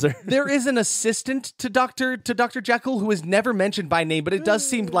composer. There is an assistant to Dr. Jekyll who is never mentioned by name, but it does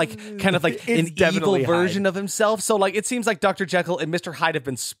seem like kind of like an evil version of himself. So like it seems like Dr. Jekyll and Mr. Hyde have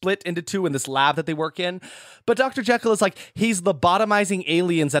been split into two in this lab that they work in. But Dr. Jekyll is like he's lobotomizing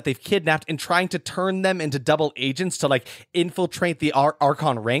aliens that they've kidnapped and trying to turn them into double agents to like infiltrate the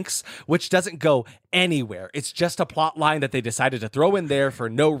Archon ranks, which doesn't go anywhere. It's just a plot line that they decided to throw in there for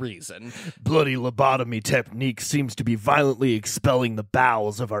no reason. Bloody lobotomy technique seems to be violently expelling the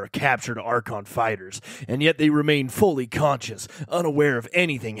bowels of our captured Archon fighters, and yet they remain fully conscious, unaware of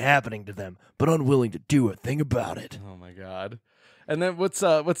anything happening to them, but unwilling to do a thing about it. Oh my god. And then what's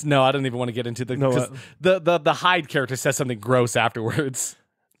no, I don't even want to get into the Hyde character says something gross afterwards.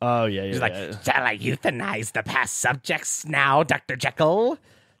 Oh yeah. He's like, shall I euthanize the past subjects now, Dr. Jekyll?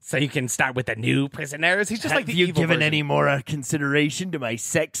 So you can start with the new prisoners. He's just like the evil version. Have you given any more consideration to my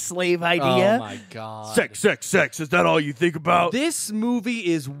sex slave idea? Oh my god. Sex. Is that all you think about? This movie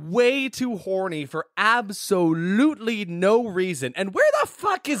is way too horny for absolutely no reason. And where the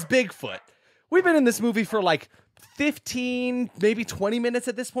fuck is Bigfoot? We've been in this movie for like 15, maybe 20 minutes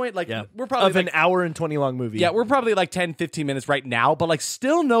at this point. Like we're probably an hour and 20 long movie. Yeah, we're probably like 10, 15 minutes right now, but like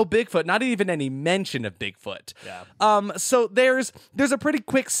still no Bigfoot, not even any mention of Bigfoot. Yeah. So there's a pretty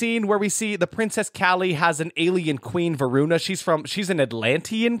quick scene where we see the Princess Callie has an alien queen, Varuna. She's an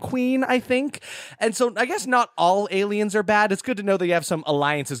Atlantean queen, I think. And so I guess not all aliens are bad. It's good to know that you have some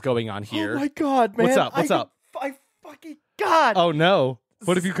alliances going on here. Oh my god, man. What's up? I fucking god. Oh no.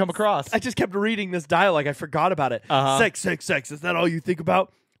 What have you come across? I just kept reading this dialogue. I forgot about it. Sex. Is that all you think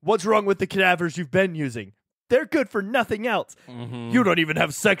about? What's wrong with the cadavers you've been using? They're good for nothing else. Mm-hmm. You don't even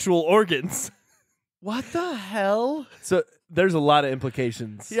have sexual organs. What the hell? So there's a lot of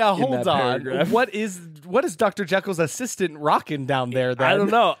implications. Yeah, in hold that on. paragraph. What is Dr. Jekyll's assistant rocking down there? Then I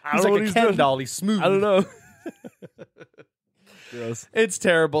don't know. He's like a Ken doll. He's smooth. I don't know. Gross. It's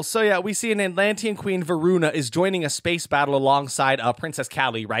terrible. So yeah, we see an Atlantean queen, Varuna, is joining a space battle alongside Princess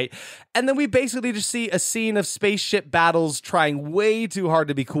Callie, right? And then we basically just see a scene of spaceship battles trying way too hard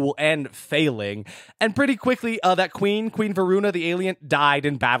to be cool and failing. And pretty quickly, that Queen Varuna, the alien, died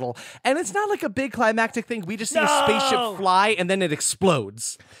in battle. And it's not like a big climactic thing. We just see a spaceship fly and then it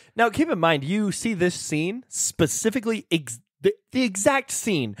explodes. Now, keep in mind, you see this scene specifically the exact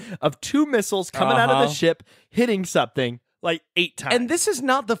scene of 2 missiles coming out of the ship, hitting something. Like 8 times. And this is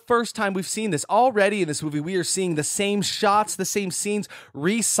not the first time we've seen this. Already in this movie, we are seeing the same shots, the same scenes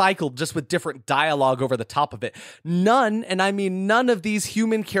recycled just with different dialogue over the top of it. None, and I mean none of these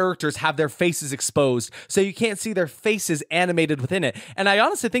human characters have their faces exposed, so you can't see their faces animated within it. And I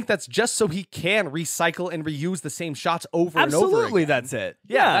honestly think that's just so he can recycle and reuse the same shots over and over again. Absolutely, that's it.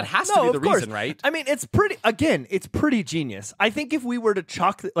 Yeah, that has to be the reason, right? I mean, it's pretty genius. I think if we were to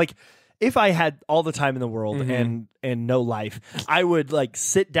chalk, if I had all the time in the world and no life, I would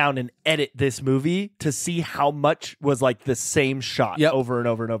sit down and edit this movie to see how much was the same shot over and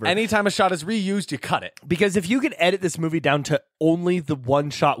over and over. Anytime a shot is reused, you cut it. Because if you could edit this movie down to only the one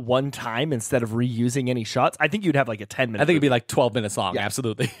shot one time instead of reusing any shots, I think you'd have a 10-minute. I think it'd be 12 minutes long. Yeah.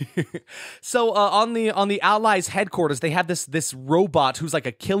 Absolutely. So on the Allies headquarters, they have this robot who's like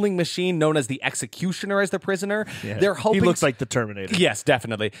a killing machine known as the Executioner as the prisoner. Yeah. They're hoping he looks like the Terminator. Yes,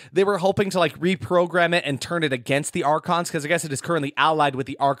 definitely. They were hoping to reprogram it and turn it against the Archons, because I guess it is currently allied with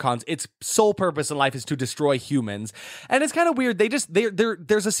the Archons. Its sole purpose in life is to destroy humans. And it's kind of weird.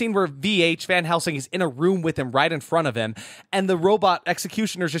 There's a scene where VH, Van Helsing, is in a room with him right in front of him, and the robot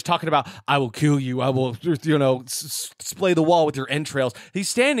Executioner is just talking about, I will kill you, I will, splay the wall with your entrails. He's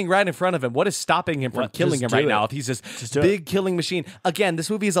standing right in front of him. What is stopping him from killing him right now if he's this big killing machine? Again, this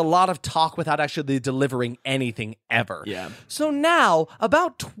movie is a lot of talk without actually delivering anything ever. Yeah. So now,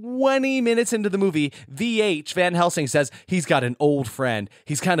 about 20 minutes into the movie, VH, Van Helsing, says he's got an old friend.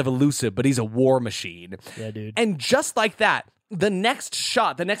 He's kind of elusive, but he's a war machine. Yeah, dude. And just like that, the next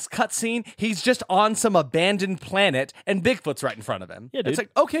shot, the next cutscene, he's just on some abandoned planet, and Bigfoot's right in front of him. Yeah, dude. It's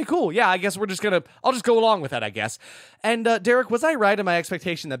okay, cool. Yeah, I guess I'll just go along with that, I guess. And Derek, was I right in my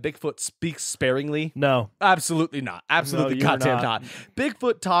expectation that Bigfoot speaks sparingly? No. Absolutely not. Absolutely goddamn not.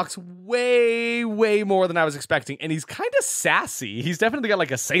 Bigfoot talks way, way more than I was expecting, and he's kind of sassy. He's definitely got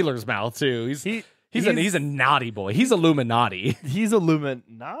a sailor's mouth, too. He's a naughty boy. He's Illuminati. He's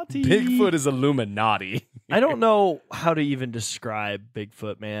Illuminati. Bigfoot is Illuminati. I don't know how to even describe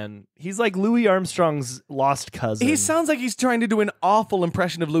Bigfoot, man. He's like Louis Armstrong's lost cousin. He sounds like he's trying to do an awful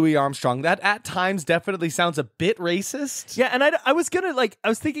impression of Louis Armstrong. That at times definitely sounds a bit racist. Yeah, and I was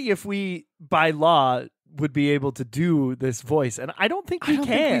thinking if we, by law, would be able to do this voice, and I don't think we can.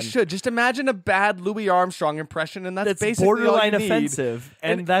 Think we should. Just imagine a bad Louis Armstrong impression, and that's basically borderline all you offensive,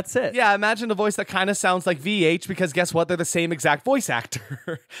 and that's it. Yeah, imagine a voice that kind of sounds like VH, because guess what? They're the same exact voice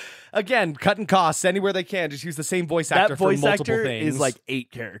actor. Again, cutting costs anywhere they can. Just use the same voice actor for multiple things. Is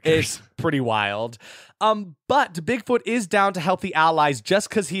 8 characters. It's pretty wild. But Bigfoot is down to help the Allies just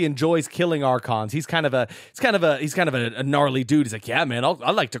because he enjoys killing Archons. He's kind of a gnarly dude. He's like, yeah, man,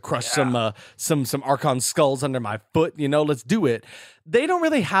 I'd like to crush some Archon skulls under my foot. Let's do it. They don't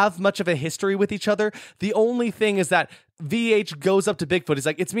really have much of a history with each other. The only thing is that VH goes up to Bigfoot. He's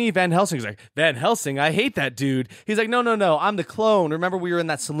like, it's me, Van Helsing. He's like, Van Helsing, I hate that dude. He's like, no, I'm the clone. Remember we were in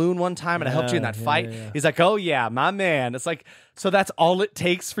that saloon one time and I helped you in that fight? Yeah. He's like, oh yeah, my man. It's like, so that's all it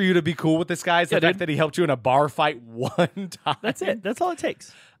takes for you to be cool with this guy is the fact that he helped you in a bar fight one time. That's it. That's all it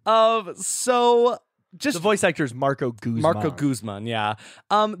takes. Just the voice actor is Marco Guzman, yeah.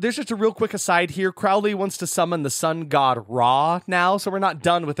 There's just a real quick aside here. Crowley wants to summon the sun god Ra now, so we're not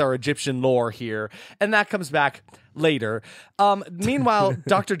done with our Egyptian lore here. And that comes back later. Meanwhile,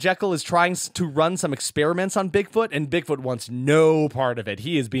 Dr. Jekyll is trying to run some experiments on Bigfoot, and Bigfoot wants no part of it.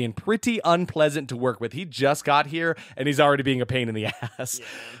 He is being pretty unpleasant to work with. He just got here, and he's already being a pain in the ass. Yeah.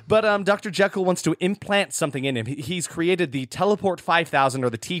 But Dr. Jekyll wants to implant something in him. He's created the Teleport 5000 or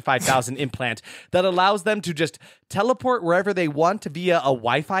the T5000 implant that allows them to just teleport wherever they want via a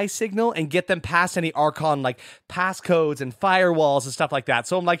Wi-Fi signal and get them past any Archon passcodes and firewalls and stuff like that.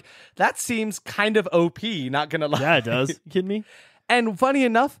 So I'm like, that seems kind of OP, not gonna lie. Yeah, it does. You kidding me? And funny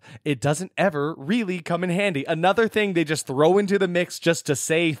enough, it doesn't ever really come in handy. Another thing they just throw into the mix just to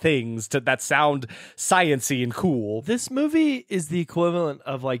say things that sound science-y and cool. This movie is the equivalent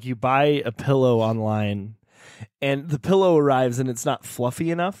of you buy a pillow online and the pillow arrives and it's not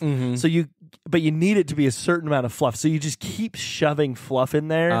fluffy enough. Mm-hmm. So you but you need it to be a certain amount of fluff. So you just keep shoving fluff in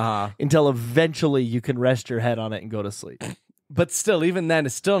there until eventually you can rest your head on it and go to sleep. But still, even then,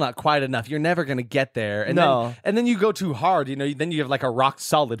 it's still not quite enough. You're never going to get there. And then you go too hard, then you have like a rock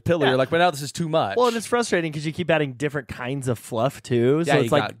solid pillow. You're like, well, now this is too much. Well, and it's frustrating because you keep adding different kinds of fluff too. Yeah, so it's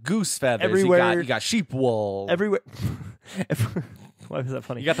you like got goose feathers. Everywhere. You got sheep wool. Everywhere. Why was that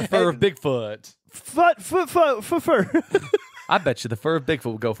funny? You got the fur of Bigfoot. Fur. I bet you the fur of Bigfoot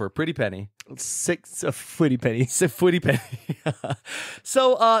will go for a pretty penny. 6 footy penny.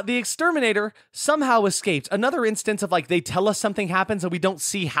 So the exterminator somehow escaped. Another instance of like they tell us something happens and we don't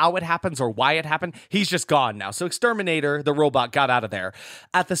see how it happens or why it happened. He's just gone now. So exterminator, the robot, got out of there.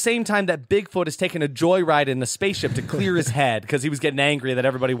 At the same time that Bigfoot is taking a joyride in the spaceship to clear his head because he was getting angry that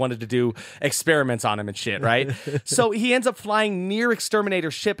everybody wanted to do experiments on him and shit, right? So he ends up flying near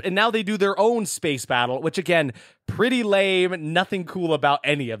exterminator's ship and now they do their own space battle, which again, pretty lame, nothing cool about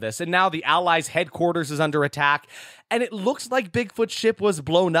any of this. And now the Allies' headquarters is under attack. And it looks like Bigfoot's ship was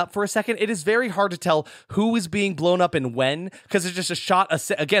blown up for a second. It is very hard to tell who is being blown up and when, because it's just a shot,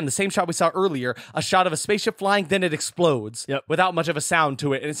 again, the same shot we saw earlier, a shot of a spaceship flying, then it explodes without much of a sound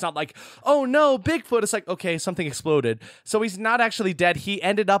to it. And it's not like, oh no, Bigfoot. It's like, okay, something exploded. So he's not actually dead. He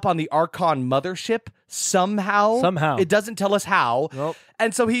ended up on the Archon mothership somehow. It doesn't tell us how. Nope.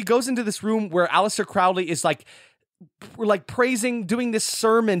 And so he goes into this room where Aleister Crowley is like, praising, doing this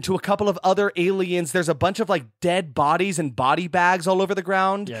sermon to a couple of other aliens. There's a bunch of like dead bodies and body bags all over the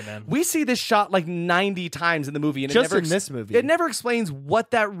ground. Yeah, man. We see this shot like 90 times in the movie. And just in this movie. It never explains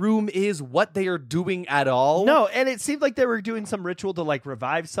what that room is, what they are doing at all. No, and it seemed like they were doing some ritual to like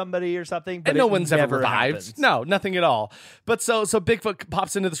revive somebody or something. But and no one's ever revived. Happens. No, nothing at all. But so Bigfoot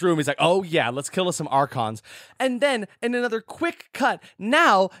pops into this room. He's like, oh yeah, let's kill us some Archons. And then in another quick cut,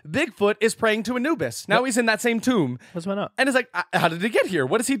 now Bigfoot is praying to Anubis. Now he's in that same tomb. What's going on? And it's like, how did he get here?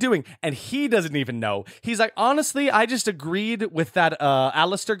 What is he doing? And he doesn't even know. He's like, honestly, I just agreed with that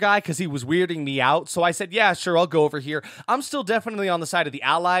Aleister guy because he was weirding me out. So I said, yeah, sure, I'll go over here. I'm still definitely on the side of the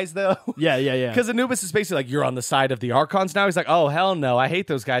Allies, though. Yeah. Because Anubis is basically like, you're on the side of the Archons now? He's like, oh, hell no, I hate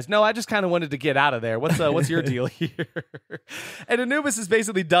those guys. No, I just kind of wanted to get out of there. What's your deal here? And Anubis is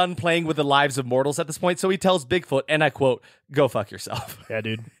basically done playing with the lives of mortals at this point. So he tells Bigfoot, and I quote, go fuck yourself. Yeah,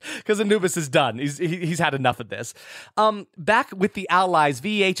 dude. Because Anubis is done. He's had enough of this. Back with the Allies,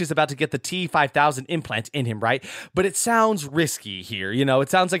 VH is about to get the T-5000 implant in him, right? But it sounds risky here. It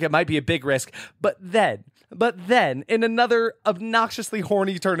sounds like it might be a big risk. But then, in another obnoxiously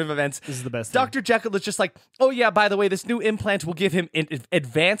horny turn of events, this is the best Dr. Jekyll is just like, oh yeah, by the way, this new implant will give him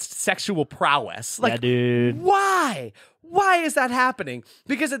advanced sexual prowess. Like, yeah, dude. Why? Why is that happening?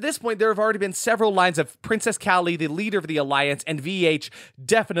 Because at this point, there have already been several lines of Princess Callie, the leader of the Alliance, and VH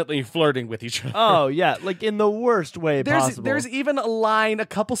definitely flirting with each other. Oh, yeah. Like in the worst way possible. There's even a line a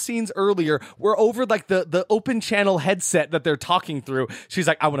couple scenes earlier where over like the open channel headset that they're talking through, she's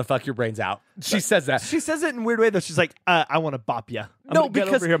like, I want to fuck your brains out. She says that. She says it in a weird way, though. She's like, I want to bop you. Over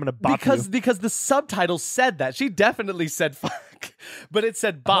here, I'm gonna bop you. Because the subtitles said that. She definitely said fuck, but it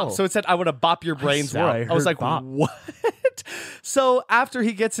said bop. So it said, I want to bop your brains out. I was like, bop. What? So after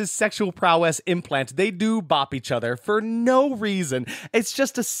he gets his sexual prowess implant, they do bop each other for no reason. It's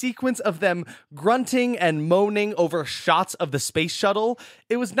just a sequence of them grunting and moaning over shots of the space shuttle.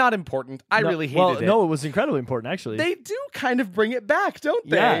 It was not important. I really hated it. No, it was incredibly important, actually. They do kind of bring it back, don't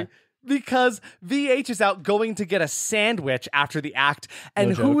they? Yeah. Because VH is out going to get a sandwich after the act,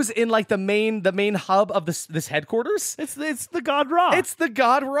 and who's in like the main hub of this headquarters? It's the god Ra. It's the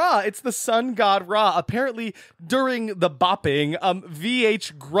god Ra. It's the sun god Ra. Apparently, during the bopping,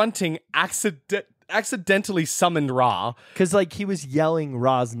 VH grunting accidentally summoned Ra. Because like he was yelling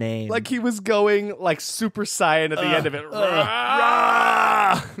Ra's name. Like he was going like Super Saiyan at the end of it.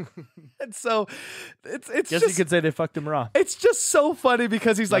 Ra! And so it's Guess just, you could say they fucked him raw. It's just so funny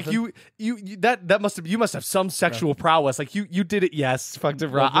because he's like, you must have some sexual prowess. Like you did it. Yes, fucked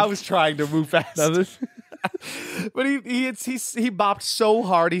him raw. I was trying to move fast. But he bopped so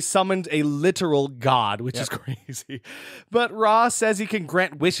hard he summoned a literal god, which is crazy. But Ra says he can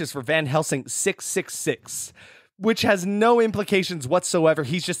grant wishes for Van Helsing 666, which has no implications whatsoever.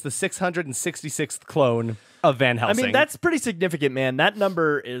 He's just the 666th clone of Van Helsing. I mean, that's pretty significant, man. That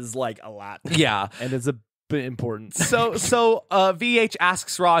number is like a lot. Yeah. And it's a importance. So VH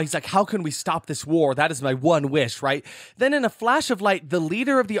asks Ra, he's like, how can we stop this war? That is my one wish, right? Then in a flash of light, the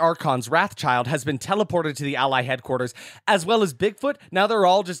leader of the Archons, Wrathchild, has been teleported to the Ally headquarters, as well as Bigfoot. Now they're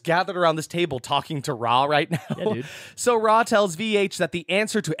all just gathered around this table talking to Ra right now. Yeah, dude. So Ra tells VH that the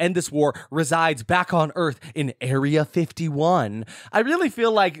answer to end this war resides back on Earth in Area 51. I really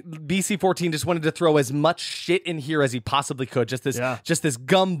feel like BC-14 just wanted to throw as much shit in here as he possibly could. Just this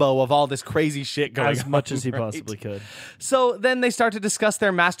gumbo of all this crazy shit going on. As much as he possibly could. So then they start to discuss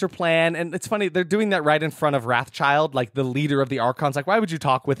their master plan, and it's funny, they're doing that right in front of Wrathchild, like the leader of the Archons. Like, why would you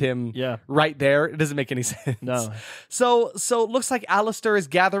talk with him right there? It doesn't make any sense. No. So it looks like Alistair is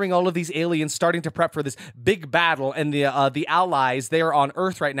gathering all of these aliens, starting to prep for this big battle, and the allies, they are on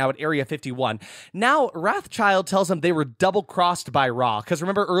Earth right now at Area 51. Now, Wrathchild tells them they were double-crossed by Ra, because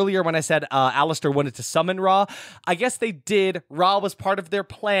remember earlier when I said Alistair wanted to summon Ra? I guess they did. Ra was part of their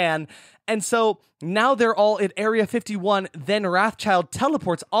plan, and so now they're all at Area 51. Then Wrathchild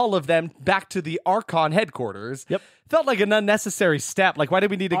teleports all of them back to the Archon headquarters. Yep. Felt like an unnecessary step. Like, why did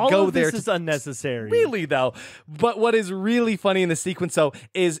we need to go there? This is unnecessary. Really, though. But what is really funny in the sequence, though,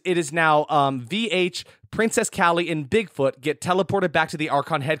 is it is now VH, Princess Callie, and Bigfoot get teleported back to the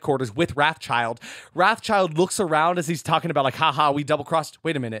Archon headquarters with Wrathchild. Wrathchild looks around as he's talking about, like, haha, we double-crossed.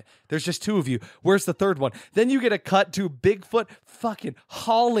 Wait a minute. There's just two of you. Where's the third one? Then you get a cut to Bigfoot fucking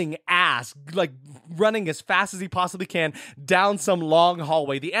hauling ass, like, running as fast as he possibly can down some long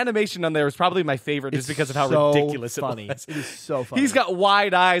hallway. The animation on there is probably my favorite just because of how ridiculous it was. It is so funny. He's got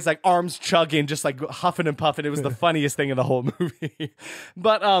wide eyes, like arms chugging, just like huffing and puffing. It was the funniest thing in the whole movie.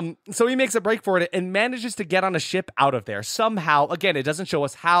 But so he makes a break for it and manages to get on a ship out of there somehow. Again, it doesn't show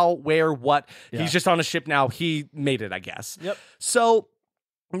us how, where, what. Yeah. He's just on a ship now. He made it, I guess. Yep. So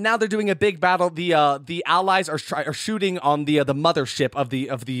now they're doing a big battle. The allies are shooting on the mothership of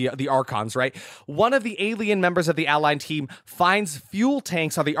the Archons, right? One of the alien members of the allied team finds fuel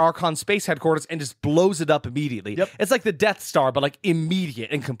tanks on the Archon space headquarters and just blows it up immediately. Yep. It's like the Death Star, but like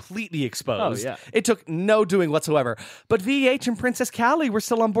immediate and completely exposed. Oh, yeah. It took no doing whatsoever. But VH and Princess Callie were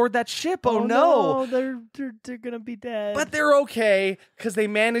still on board that ship. Oh no, they're gonna be dead. But they're okay because they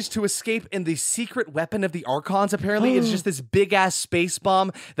managed to escape in the secret weapon of the Archons. Apparently, it's just this big ass space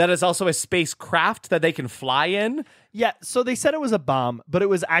bomb that is also a spacecraft that they can fly in. Yeah, so they said it was a bomb, but it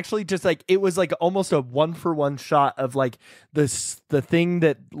was actually just like, it was like almost a 1-for-1 shot of like the thing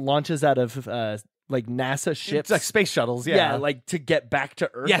that launches out of like NASA ships, it's like space shuttles, yeah, like to get back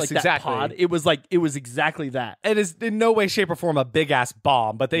to Earth. Yes, like exactly. That pod. It was exactly that. It is in no way, shape, or form a big ass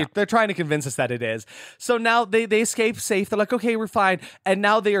bomb, but they're trying to convince us that it is. So now they escape safe. They're like, okay, we're fine, and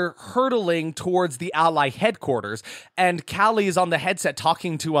now they are hurtling towards the Ally headquarters. And Callie is on the headset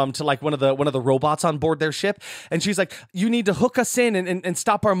talking to like one of the robots on board their ship, and she's like, you need to hook us in and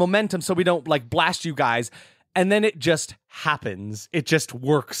stop our momentum so we don't like blast you guys. And then it just happens. It just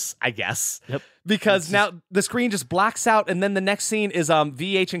works, I guess. Yep. Because now the screen just blacks out, and then the next scene is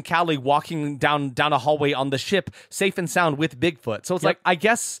VH and Callie walking down a hallway on the ship, safe and sound with Bigfoot. So it's like, I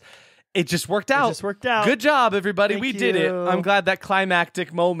guess it just worked out. It just worked out. Good job, everybody. Thank we did it. you. I'm glad that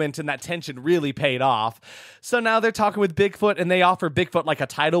climactic moment and that tension really paid off. So now they're talking with Bigfoot, and they offer Bigfoot like a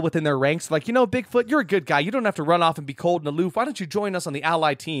title within their ranks. Like, you know, Bigfoot, you're a good guy. You don't have to run off and be cold and aloof. Why don't you join us on the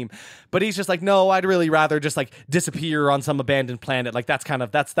Allied team? But he's just like, no, I'd really rather just like disappear on some abandoned planet. Like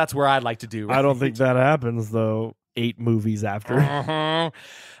that's where I'd like to do. Right? I don't think that happens though. 8 movies after.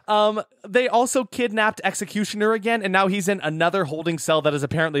 They also kidnapped Executioner again, and now he's in another holding cell that is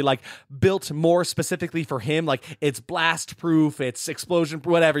apparently like built more specifically for him. Like it's blast proof, it's explosion,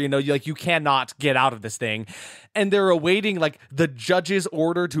 whatever, you know, you cannot get out of this thing. And they're awaiting like the judge's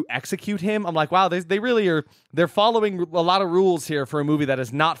order to execute him. I'm like, wow, they really are. They're following a lot of rules here for a movie that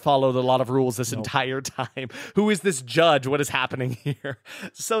has not followed a lot of rules this entire time. Who is this judge? What is happening here?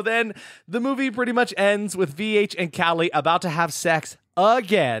 So then the movie pretty much ends with VH and Callie about to have sex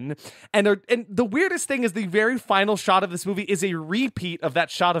again. And the weirdest thing is the very final shot of this movie is a repeat of that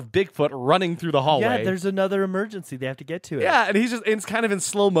shot of Bigfoot running through the hallway. Yeah, there's another emergency. They have to get to it. Yeah, and it's kind of in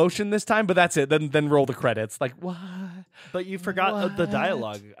slow motion this time, but that's it. Then roll the credits. Like, what? But you forgot the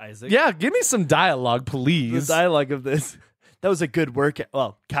dialogue, Isaac. Yeah, give me some dialogue, please. The dialogue of this. That was a good workout.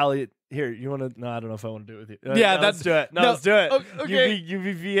 Well, Callie, here, you want to... No, I don't know if I want to do it with you. Yeah, let's do it. Let's do it. Okay. You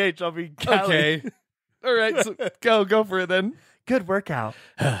be VH, I'll be Callie. Okay. All right, so go for it then. Good workout.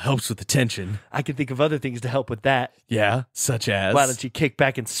 Helps with the tension. I can think of other things to help with that. Yeah, such as... Why don't you kick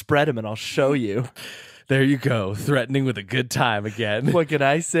back and spread them and I'll show you. There you go, threatening with a good time again. What can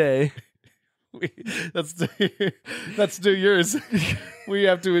I say? Let's do yours. We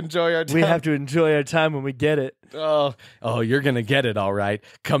have to enjoy our time. We have to enjoy our time when we get it. Oh, you're gonna get it all right.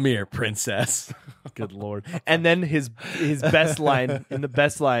 Come here, princess. Good Lord. And then his best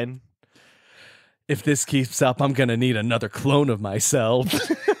line, if this keeps up, I'm gonna need another clone of myself.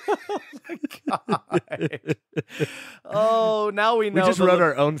 Oh, now we know. We just wrote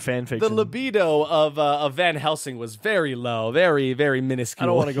our own fan fiction. The libido of Van Helsing was very low, very, very minuscule. I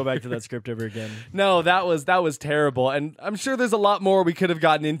don't want to go back to that script ever again. No, that was terrible, and I'm sure there's a lot more we could have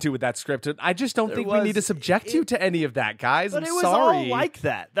gotten into with that script. I just don't think we need to subject you to any of that, guys. But I'm it was sorry. all like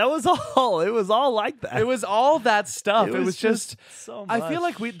that. That was all. It was all like that. It was all that stuff. It was just so much. I feel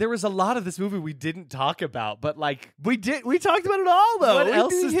like there was a lot of this movie we didn't talk about, but like we talked about it all though. What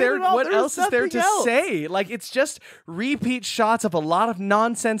else is there? What else is there to say? Like, it's just repeat shots of a lot of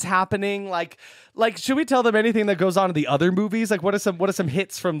nonsense happening. Like, should we tell them anything that goes on in the other movies? Like, what are some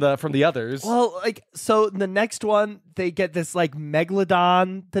hits from the others? Well, like, so the next one, they get this like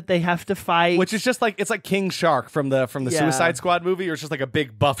megalodon that they have to fight, which is just like, it's like King Shark from the Suicide Squad movie, or it's just like a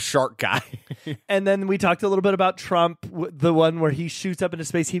big buff shark guy. And then we talked a little bit about Trump, the one where he shoots up into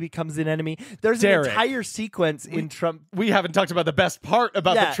space, he becomes an enemy. There's an entire sequence in Trump. We haven't talked about the best part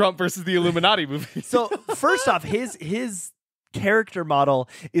about the Trump versus the Illuminati movie. So first off, his character model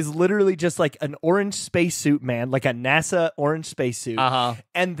is literally just like an orange spacesuit man, like a NASA orange spacesuit.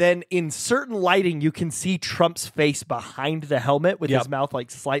 And then in certain lighting, you can see Trump's face behind the helmet with his mouth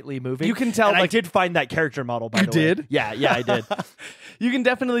like slightly moving. You can tell. And like, I did find that character model. By the way, you did? Yeah, I did. You can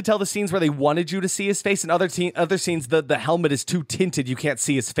definitely tell the scenes where they wanted you to see his face, and other scenes the helmet is too tinted, you can't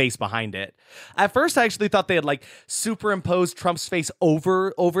see his face behind it. At first, I actually thought they had like superimposed Trump's face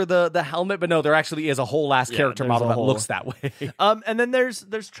over the helmet, but no, there actually is a whole ass character model that looks that way. And then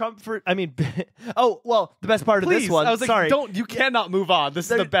there's Trump for, I mean, oh, well, the best part of this one. I was like, you cannot move on.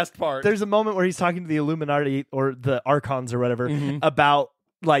 This is the best part. There's a moment where he's talking to the Illuminati or the Archons or whatever about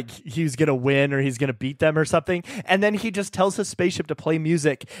like he's going to win or he's going to beat them or something. And then he just tells his spaceship to play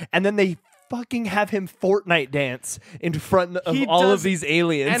music. And then they fucking have him Fortnite dance in front of all of these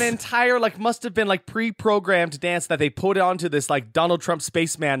aliens. An entire, like, must have been like pre-programmed dance that they put onto this like Donald Trump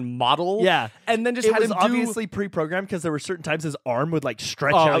spaceman model. Yeah. And then just it had was him obviously pre-programmed because there were certain times his arm would like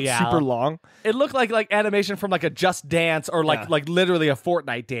stretch out super long. It looked like animation from like a Just Dance or like literally a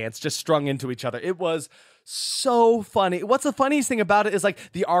Fortnite dance just strung into each other. It was so funny. What's the funniest thing about it is like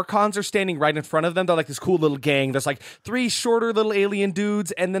the Archons are standing right in front of them. They're like this cool little gang. There's like 3 shorter little alien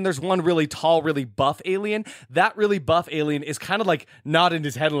dudes, and then there's one really tall, really buff alien. That really buff alien is kind of like nodding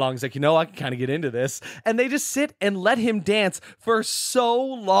his head along. He's like, I can kind of get into this. And they just sit and let him dance for so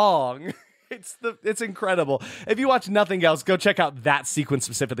long. It's incredible. If you watch nothing else, go check out that sequence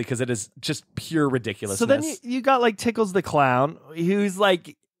specifically because it is just pure ridiculousness. So then you got like Tickles the Clown, who's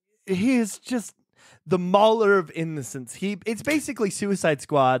like, he's just the mauler of innocence. It's basically Suicide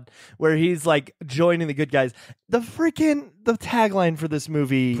Squad, where he's like joining the good guys. The tagline for this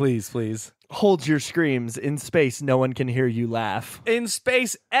movie, please holds your screams. In space, no one can hear you laugh. In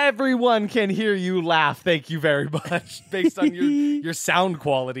space, everyone can hear you laugh. Thank you very much. Based on your sound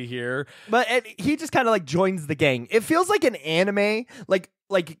quality here, but he just kind of like joins the gang. It feels like an anime, like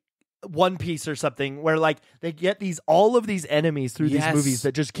One Piece or something, where like they get all of these enemies through these movies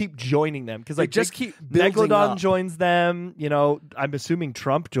that just keep joining them because like just keep Megalodon joins them. I'm assuming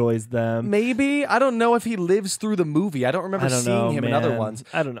Trump joins them. Maybe, I don't know if he lives through the movie. I don't remember seeing him in other ones.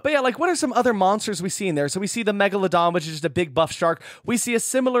 I don't know. But yeah, like what are some other monsters we see in there? So we see the Megalodon, which is just a big buff shark. We see a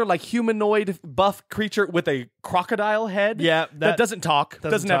similar like humanoid buff creature with a crocodile head. Yeah, that doesn't talk.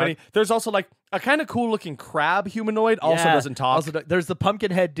 Doesn't have any. There's also like a kind of cool looking crab humanoid. Also doesn't talk. Also, there's the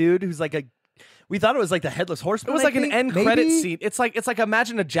pumpkin head dude who's like we thought it was like the headless horseman. It was like an end credit scene. It's like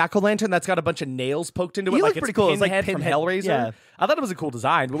imagine a jack-o'-lantern that's got a bunch of nails poked into it. He like looked pretty cool. It was like from Hellraiser. Yeah. I thought it was a cool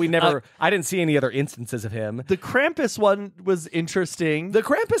design, but I didn't see any other instances of him. The Krampus one was interesting. The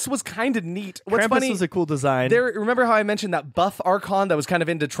Krampus was kind of neat. What's funny was a cool design. Remember how I mentioned that buff Archon that was kind of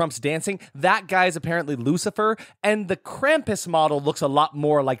into Trump's dancing? That guy's apparently Lucifer, and the Krampus model looks a lot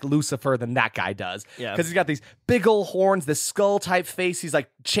more like Lucifer than that guy does. Yeah. Because he's got these big ol' horns, this skull-type face. He's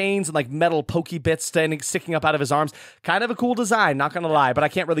like chains and like metal pokey bits sticking up out of his arms. Kind of a cool design, not gonna lie, but I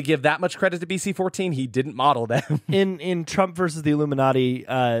can't really give that much credit to BC-14. He didn't model them. In Trump versus the Illuminati,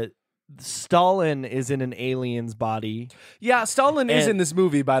 Stalin is in an alien's body. Yeah, Stalin is in this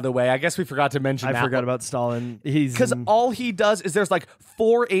movie, by the way. I guess we forgot to mention that. I forgot about Stalin. Because all he does is there's like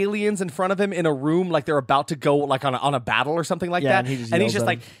 4 aliens in front of him in a room, like they're about to go like on a battle or something like that. And he's just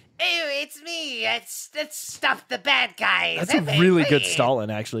like, "Hey, it's me. Let's stop the bad guys." That's a really good Stalin,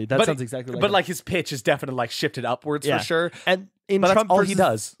 actually. That sounds exactly like But like his pitch is definitely like shifted upwards for sure. And that's all he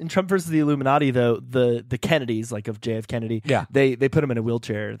does. In Trump versus the Illuminati, though, the Kennedys, like of JF Kennedy, they put him in a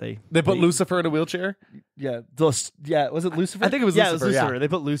wheelchair. They put Lucifer in a wheelchair? Was it Lucifer? I think it was Lucifer. Yeah, it was Lucifer. They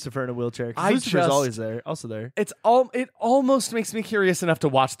put Lucifer in a wheelchair. Lucifer's always there. Also there. It almost makes me curious enough to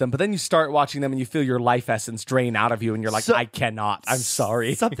watch them, but then you start watching them and you feel your life essence drain out of you, and you're like, I cannot. I'm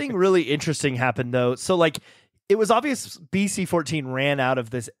sorry. Something really interesting happened though. So like, it was obvious BC-14 ran out of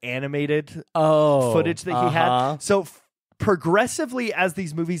this animated footage that he had. So progressively, as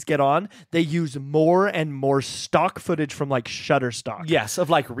these movies get on, they use more and more stock footage from like Shutterstock. Yes, of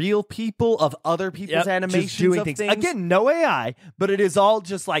like real people, of other people's animations, just doing of things. things. Again, no AI, but it is all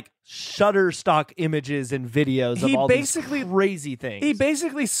just like Shutterstock images and videos of all these crazy things. He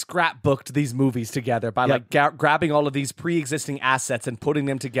basically scrapbooked these movies together by like grabbing all of these pre-existing assets and putting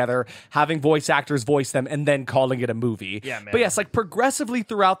them together, having voice actors voice them, and then calling it a movie. Yeah, man. But yes, like progressively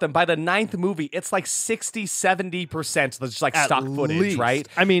throughout them, by the 9th movie, it's like 60-70% that's just like stock footage, right?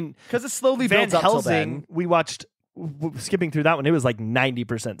 I mean, because it slowly Van builds up till Helsing, then. we watched, skipping through that one, it was like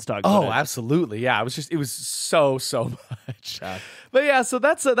 90% stock Oh, footage. absolutely. Yeah, it was so much. Yeah. But yeah, so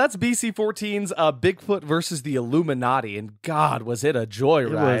that's BC-14's Bigfoot versus the Illuminati, and God, was it a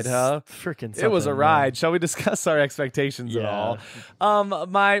joyride, huh? Freaking It was a ride. Shall we discuss our expectations at all?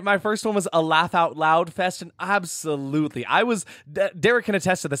 My first one was a laugh out loud fest, and absolutely, Derek can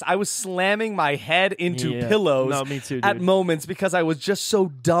attest to this. I was slamming my head into pillows No, me too, at dude. moments because I was just so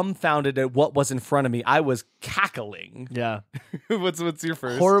dumbfounded at what was in front of me. I was cackling. Yeah. What's your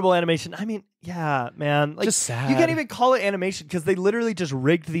first? Horrible animation. I mean, yeah, man. Like, Just sad. You can't even call it animation because they literally just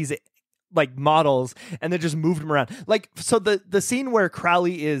rigged these like models and then just moved them around. Like, so the scene where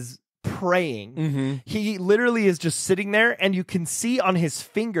Crowley is praying, he literally is just sitting there, and you can see on his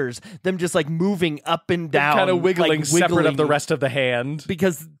fingers them just like moving up and down, kind of wiggling, like, separate of the rest of the hand.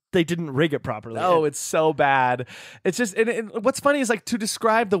 because they didn't rig it properly. Oh, it's so bad. It's just, and what's funny is like to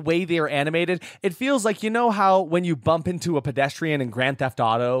describe the way they are animated, it feels like, you know how when you bump into a pedestrian in Grand Theft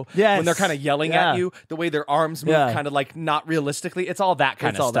Auto, when they're kind of yelling at you, the way their arms move kind of like not realistically, it's all that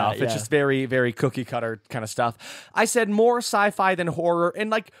kind of stuff. It's just very, very cookie cutter kind of stuff. I said more sci-fi than horror, and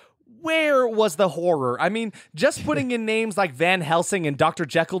like, where was the horror? I mean, just putting in names like Van Helsing and Dr.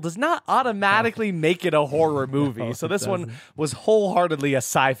 Jekyll does not automatically make it a horror movie. No, so this one was wholeheartedly a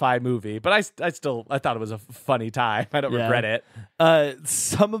sci-fi movie, but I thought it was a funny time. I don't regret it.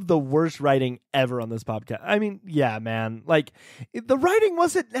 Some of the worst writing ever on this podcast. I mean, yeah, man. Like, the writing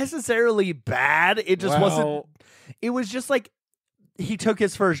wasn't necessarily bad. It just wasn't. It was just like, he took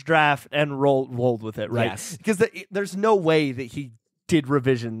his first draft and rolled with it, right? Yes. Because there's no way that he did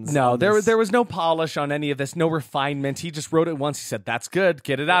revisions. No, there was no polish on any of this, no refinement. He just wrote it once. He said, "That's good.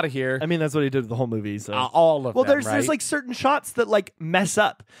 Get it out of here." I mean, that's what he did with the whole movie. So all of them. There's like certain shots that like mess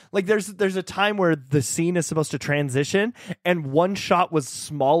up. Like there's a time where the scene is supposed to transition, and one shot was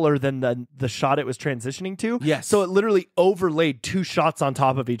smaller than the shot it was transitioning to. Yes. So it literally overlaid two shots on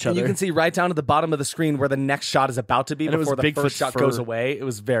top of each other. You can see right down to the bottom of the screen where the next shot is about to be before the first shot goes away. It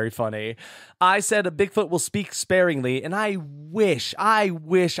was very funny. I said a Bigfoot will speak sparingly, and I wish I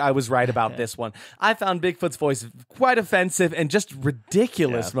was right about this one. I found Bigfoot's voice quite offensive and just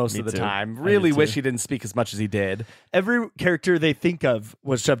ridiculous most of the time. Really wish he didn't speak as much as he did. Every character they think of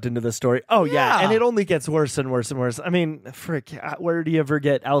was shoved into the story. Oh, yeah. And it only gets worse and worse and worse. I mean, frick, where do you ever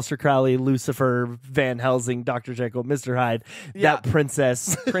get Aleister Crowley, Lucifer, Van Helsing, Dr. Jekyll, Mr. Hyde, that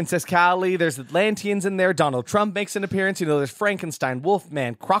princess? Princess Callie, there's Atlanteans in there. Donald Trump makes an appearance. You know, there's Frankenstein,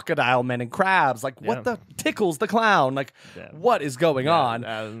 Wolfman, Crocodile Man, and Crabs. Like, what the Tickles the Clown? Like, what is going on?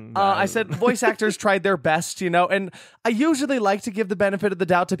 I said voice actors tried their best, you know, and I usually like to give the benefit of the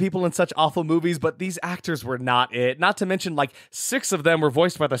doubt to people in such awful movies, but these actors were not it. Not to mention, like, 6 of them were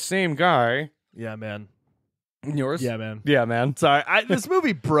voiced by the same guy. Yeah, man. Yours? Yeah, man. Yeah, man. Sorry, this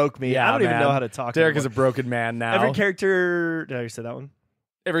movie broke me. I don't even know how to talk. Derek is a broken man now. Every character. Did I say that one?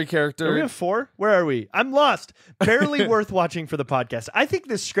 Every character. Are we at 4? Where are we? I'm lost. Barely worth watching for the podcast. I think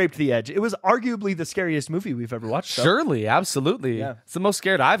this scraped the edge. It was arguably the scariest movie we've ever watched. Surely, absolutely. Yeah. It's the most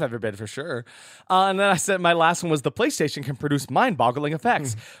scared I've ever been, for sure. And then I said my last one was the PlayStation can produce mind-boggling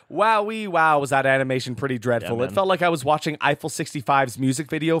effects. Wow, was that animation pretty dreadful. Yeah, it felt like I was watching Eiffel 65's music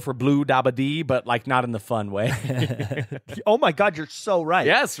video for Blue Dabba Dee, but like not in the fun way. Oh my God, you're so right.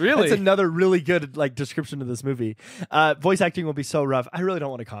 Yes, really. That's another really good like description of this movie. Voice acting will be so rough. I really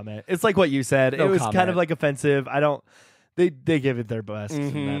don't want to comment. It's like what you said. It was kind of like offensive. They give it their best,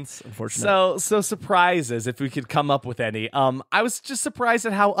 and that's unfortunate. So surprises, if we could come up with any. I was just surprised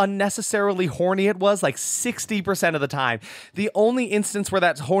at how unnecessarily horny it was, like 60% of the time. The only instance where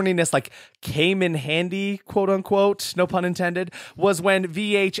that horniness like came in handy, quote unquote, no pun intended, was when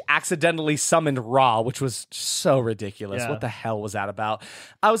VH accidentally summoned Ra, which was so ridiculous. What the hell was that about?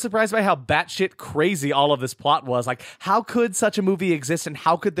 I was surprised by how batshit crazy all of this plot was. Like, how could such a movie exist, and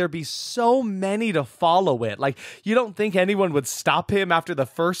how could there be so many to follow it? Like, you don't think anyone would stop him after the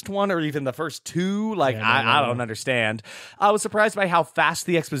first one or even the first two? Like, I don't understand. I was surprised by how fast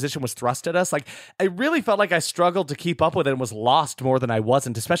the exposition was thrust at us. Like, I really felt like I struggled to keep up with it and was lost more than I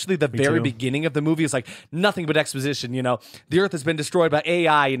wasn't, especially the very beginning of the movie is like nothing but exposition. You know, the Earth has been destroyed by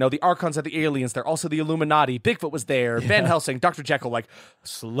AI. You know, the Archons are the aliens. They're also the Illuminati. Bigfoot was there. Van Helsing, Dr. Jekyll. Like,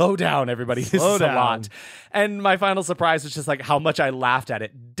 slow down, everybody. This is a lot. And my final surprise was just like how much I laughed at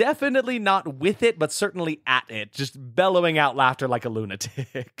it. Definitely not with it, but certainly at it. Just bellowing out laughter like a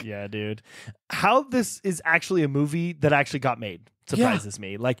lunatic. Yeah, dude. How this is actually a movie that actually got made surprises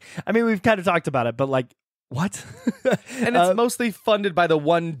me. Like, I mean, we've kind of talked about it, but like, what? And it's mostly funded by the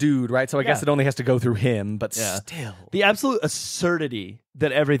one dude, right? So I guess it only has to go through him, but still. The absolute absurdity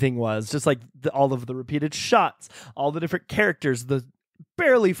that everything was, just like all of the repeated shots, all the different characters, the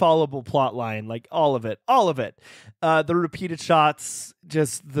barely followable plot line, like all of it. The repeated shots,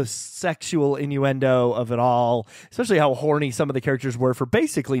 just the sexual innuendo of it all, especially how horny some of the characters were for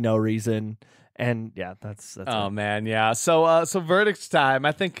basically no reason. And yeah, that's oh it. Man, yeah. So verdict time.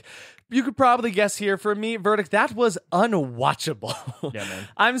 I think you could probably guess here for me, verdict, that was unwatchable. Yeah, man.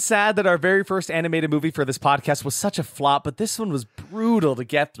 I'm sad that our very first animated movie for this podcast was such a flop, but this one was brutal to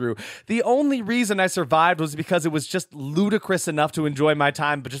get through. The only reason I survived was because it was just ludicrous enough to enjoy my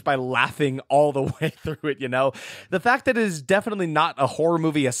time, but just by laughing all the way through it, you know? The fact that it is definitely not a horror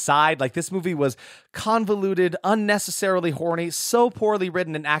movie aside, like this movie was convoluted, unnecessarily horny, so poorly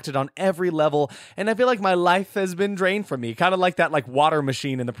written and acted on every level, and I feel like my life has been drained from me, kind of like that like water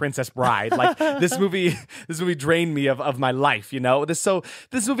machine in The Princess Bride. Like this movie drained me of my life, you know? This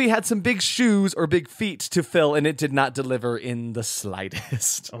movie had some big shoes or big feet to fill, and it did not deliver in the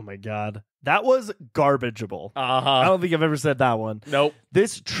slightest. Oh my God. That was garbageable. I don't think I've ever said that one. Nope.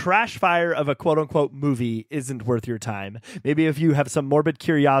 This trash fire of a quote-unquote movie isn't worth your time. Maybe if you have some morbid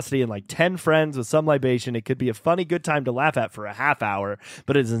curiosity and like 10 friends with some libation, it could be a funny good time to laugh at for a half hour,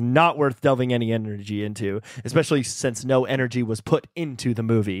 but it is not worth delving any energy into, especially since no energy was put into the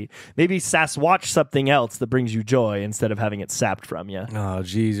movie. Maybe Sas, watch something else that brings you joy instead of having it sapped from you. Oh,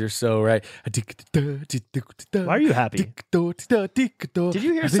 geez, you're so right. Why are you happy? Did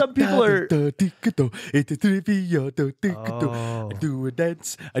you hear some people are... I do a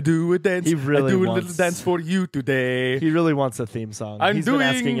dance. He really a wants... little dance for you today. He really wants a theme song. He's been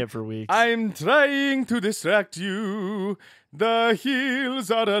asking it for weeks. I'm trying to distract you. The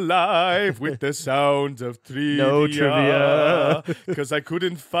hills are alive with the sounds of trivia. No trivia. Because I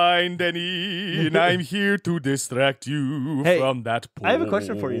couldn't find any, and I'm here to distract you from that point. I have a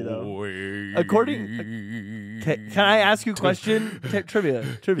question for you, though. Can I ask you a question? Trivia.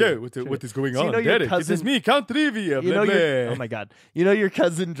 Yeah, what is going on? You know your cousin, it is me, Count Trivia. Oh my God. You know your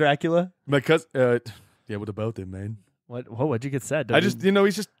cousin Dracula? My cousin... yeah, what about him, man? What'd you get said?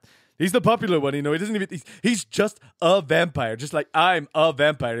 He's the popular one, you know. He doesn't even. He's just a vampire, just like I'm a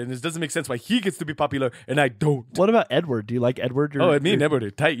vampire, and it doesn't make sense why he gets to be popular and I don't. What about Edward? Do you like Edward? Me and Edward are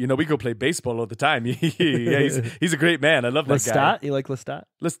tight. You know, we go play baseball all the time. Yeah, he's a great man. I love that guy. You like Lestat?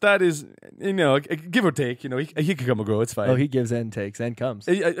 Lestat is, you know, give or take. You know, he can come or go. It's fine. Oh, he gives and takes and comes.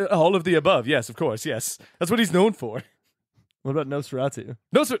 All of the above. Yes, of course. Yes, that's what he's known for. What about Nosferatu?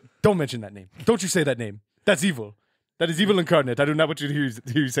 Don't mention that name. Don't you say that name. That's evil. That is evil incarnate. I do not want you to hear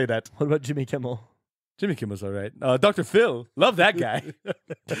you say that. What about Jimmy Kimmel? Jimmy Kimmel's all right. Dr. Phil. Love that guy.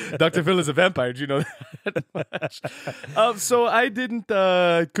 Dr. Phil is a vampire. Do you know that? So I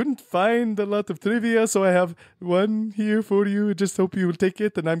couldn't find a lot of trivia, so I have one here for you. Just hope you will take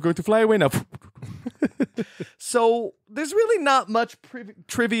it, and I'm going to fly away now. So there's really not much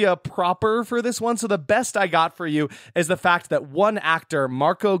trivia proper for this one. So the best I got for you is the fact that one actor,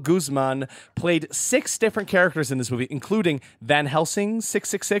 Marco Guzman, played 6 different characters in this movie, including Van Helsing,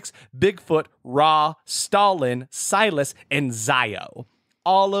 666, Bigfoot, Ra, Stalin, Silas, and Zio.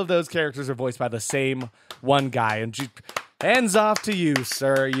 All of those characters are voiced by the same one guy. And hands off to you,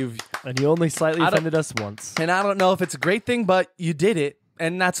 sir. And you only slightly offended us once. And I don't know if it's a great thing, but you did it.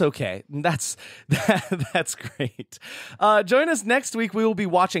 And that's okay. That's great. Join us next week. We will be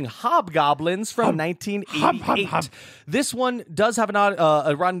watching Hobgoblins from 1988. This one does have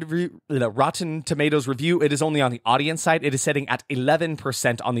a Rotten Tomatoes review. It is only on the audience side. It is setting at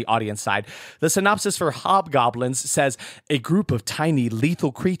 11% on the audience side. The synopsis for Hobgoblins says, a group of tiny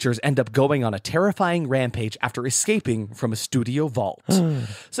lethal creatures end up going on a terrifying rampage after escaping from a studio vault.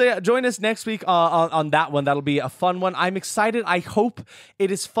 So yeah, join us next week on that one. That'll be a fun one. I'm excited. I hope it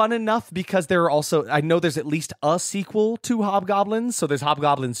is fun enough because there are also, I know there's at least a sequel to Hobgoblins. So there's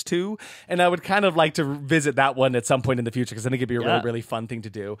Hobgoblins 2. And I would kind of like to visit that one at some point in the future because I think it'd be a really, really fun thing to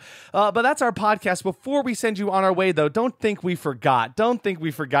do. But that's our podcast. Before we send you on our way, though, don't think we forgot. Don't think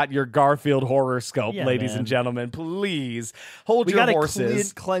we forgot your Garfield horoscope, ladies and gentlemen. Please hold your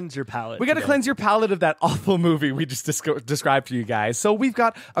horses. Cleanse your palate. We got to cleanse your palate of that awful movie we just described for you guys. So we've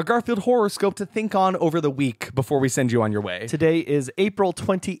got a Garfield horoscope to think on over the week before we send you on your way. Today is April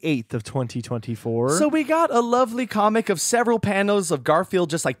 28th of 2024. So we got a lovely comic of several panels of Garfield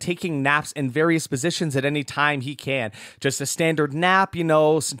just like taking naps in various positions at any time he can. Just a standard nap, you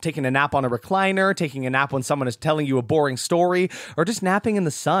know, taking a nap on a recliner, taking a nap when someone is telling you a boring story, or just napping in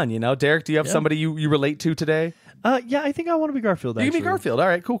the sun, you know. Derek, do you have somebody you relate to today? Yeah, I think I want to be Garfield, actually. You can be Garfield. All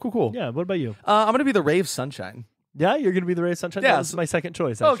right, cool. Yeah, what about you? I'm going to be the Ray of Sunshine. Yeah, you're going to be the Ray of Sunshine? Yeah, this is my second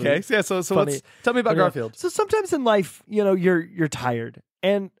choice, actually. Okay, yeah, so tell me about Garfield. So sometimes in life, you know, you're tired,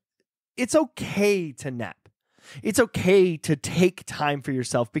 and it's okay to nap. It's okay to take time for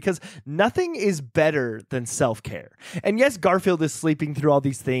yourself because nothing is better than self-care. And yes, Garfield is sleeping through all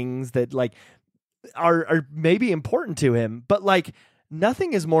these things that like are maybe important to him, but like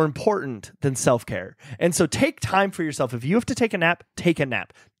nothing is more important than self-care. And so take time for yourself. If you have to take a nap, take a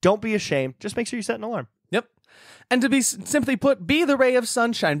nap. Don't be ashamed. Just make sure you set an alarm. Yep. And to be simply put, be the ray of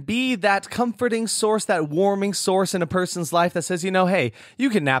sunshine. Be that comforting source, that warming source in a person's life that says, you know, hey, you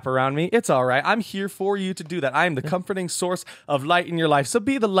can nap around me. It's all right. I'm here for you to do that. I am the comforting source of light in your life. So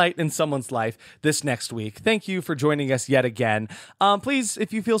be the light in someone's life this next week. Thank you for joining us yet again. Please,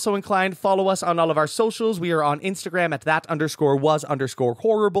 if you feel so inclined, follow us on all of our socials. We are on Instagram at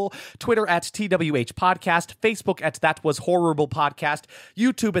that_was_horrible, Twitter at TWH Podcast, Facebook at That Was Horrible Podcast,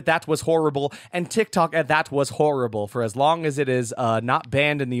 YouTube at That Was Horrible, and TikTok at That Was Horrible for as long as it is not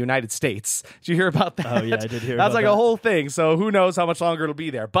banned in the United States. Did you hear about that? Oh, yeah, I did hear That's about like that. a whole thing, so who knows how much longer it'll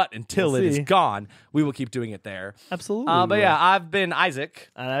be there. But until it is gone, we will keep doing it there. Absolutely. But yeah, I've been Isaac.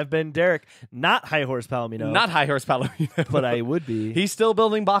 And I've been Derek. Not High Horse Palomino. Not High Horse Palomino. But I would be. He's still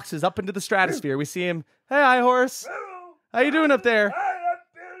building boxes up into the stratosphere. We see him. Hey, High Horse. How you doing up there?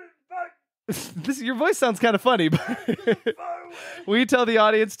 Your voice sounds kind of funny. But will you tell the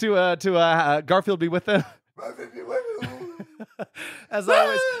audience to Garfield be with them? As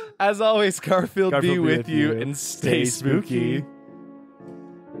always, Garfield be with you and stay spooky.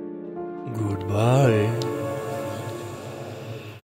 Goodbye.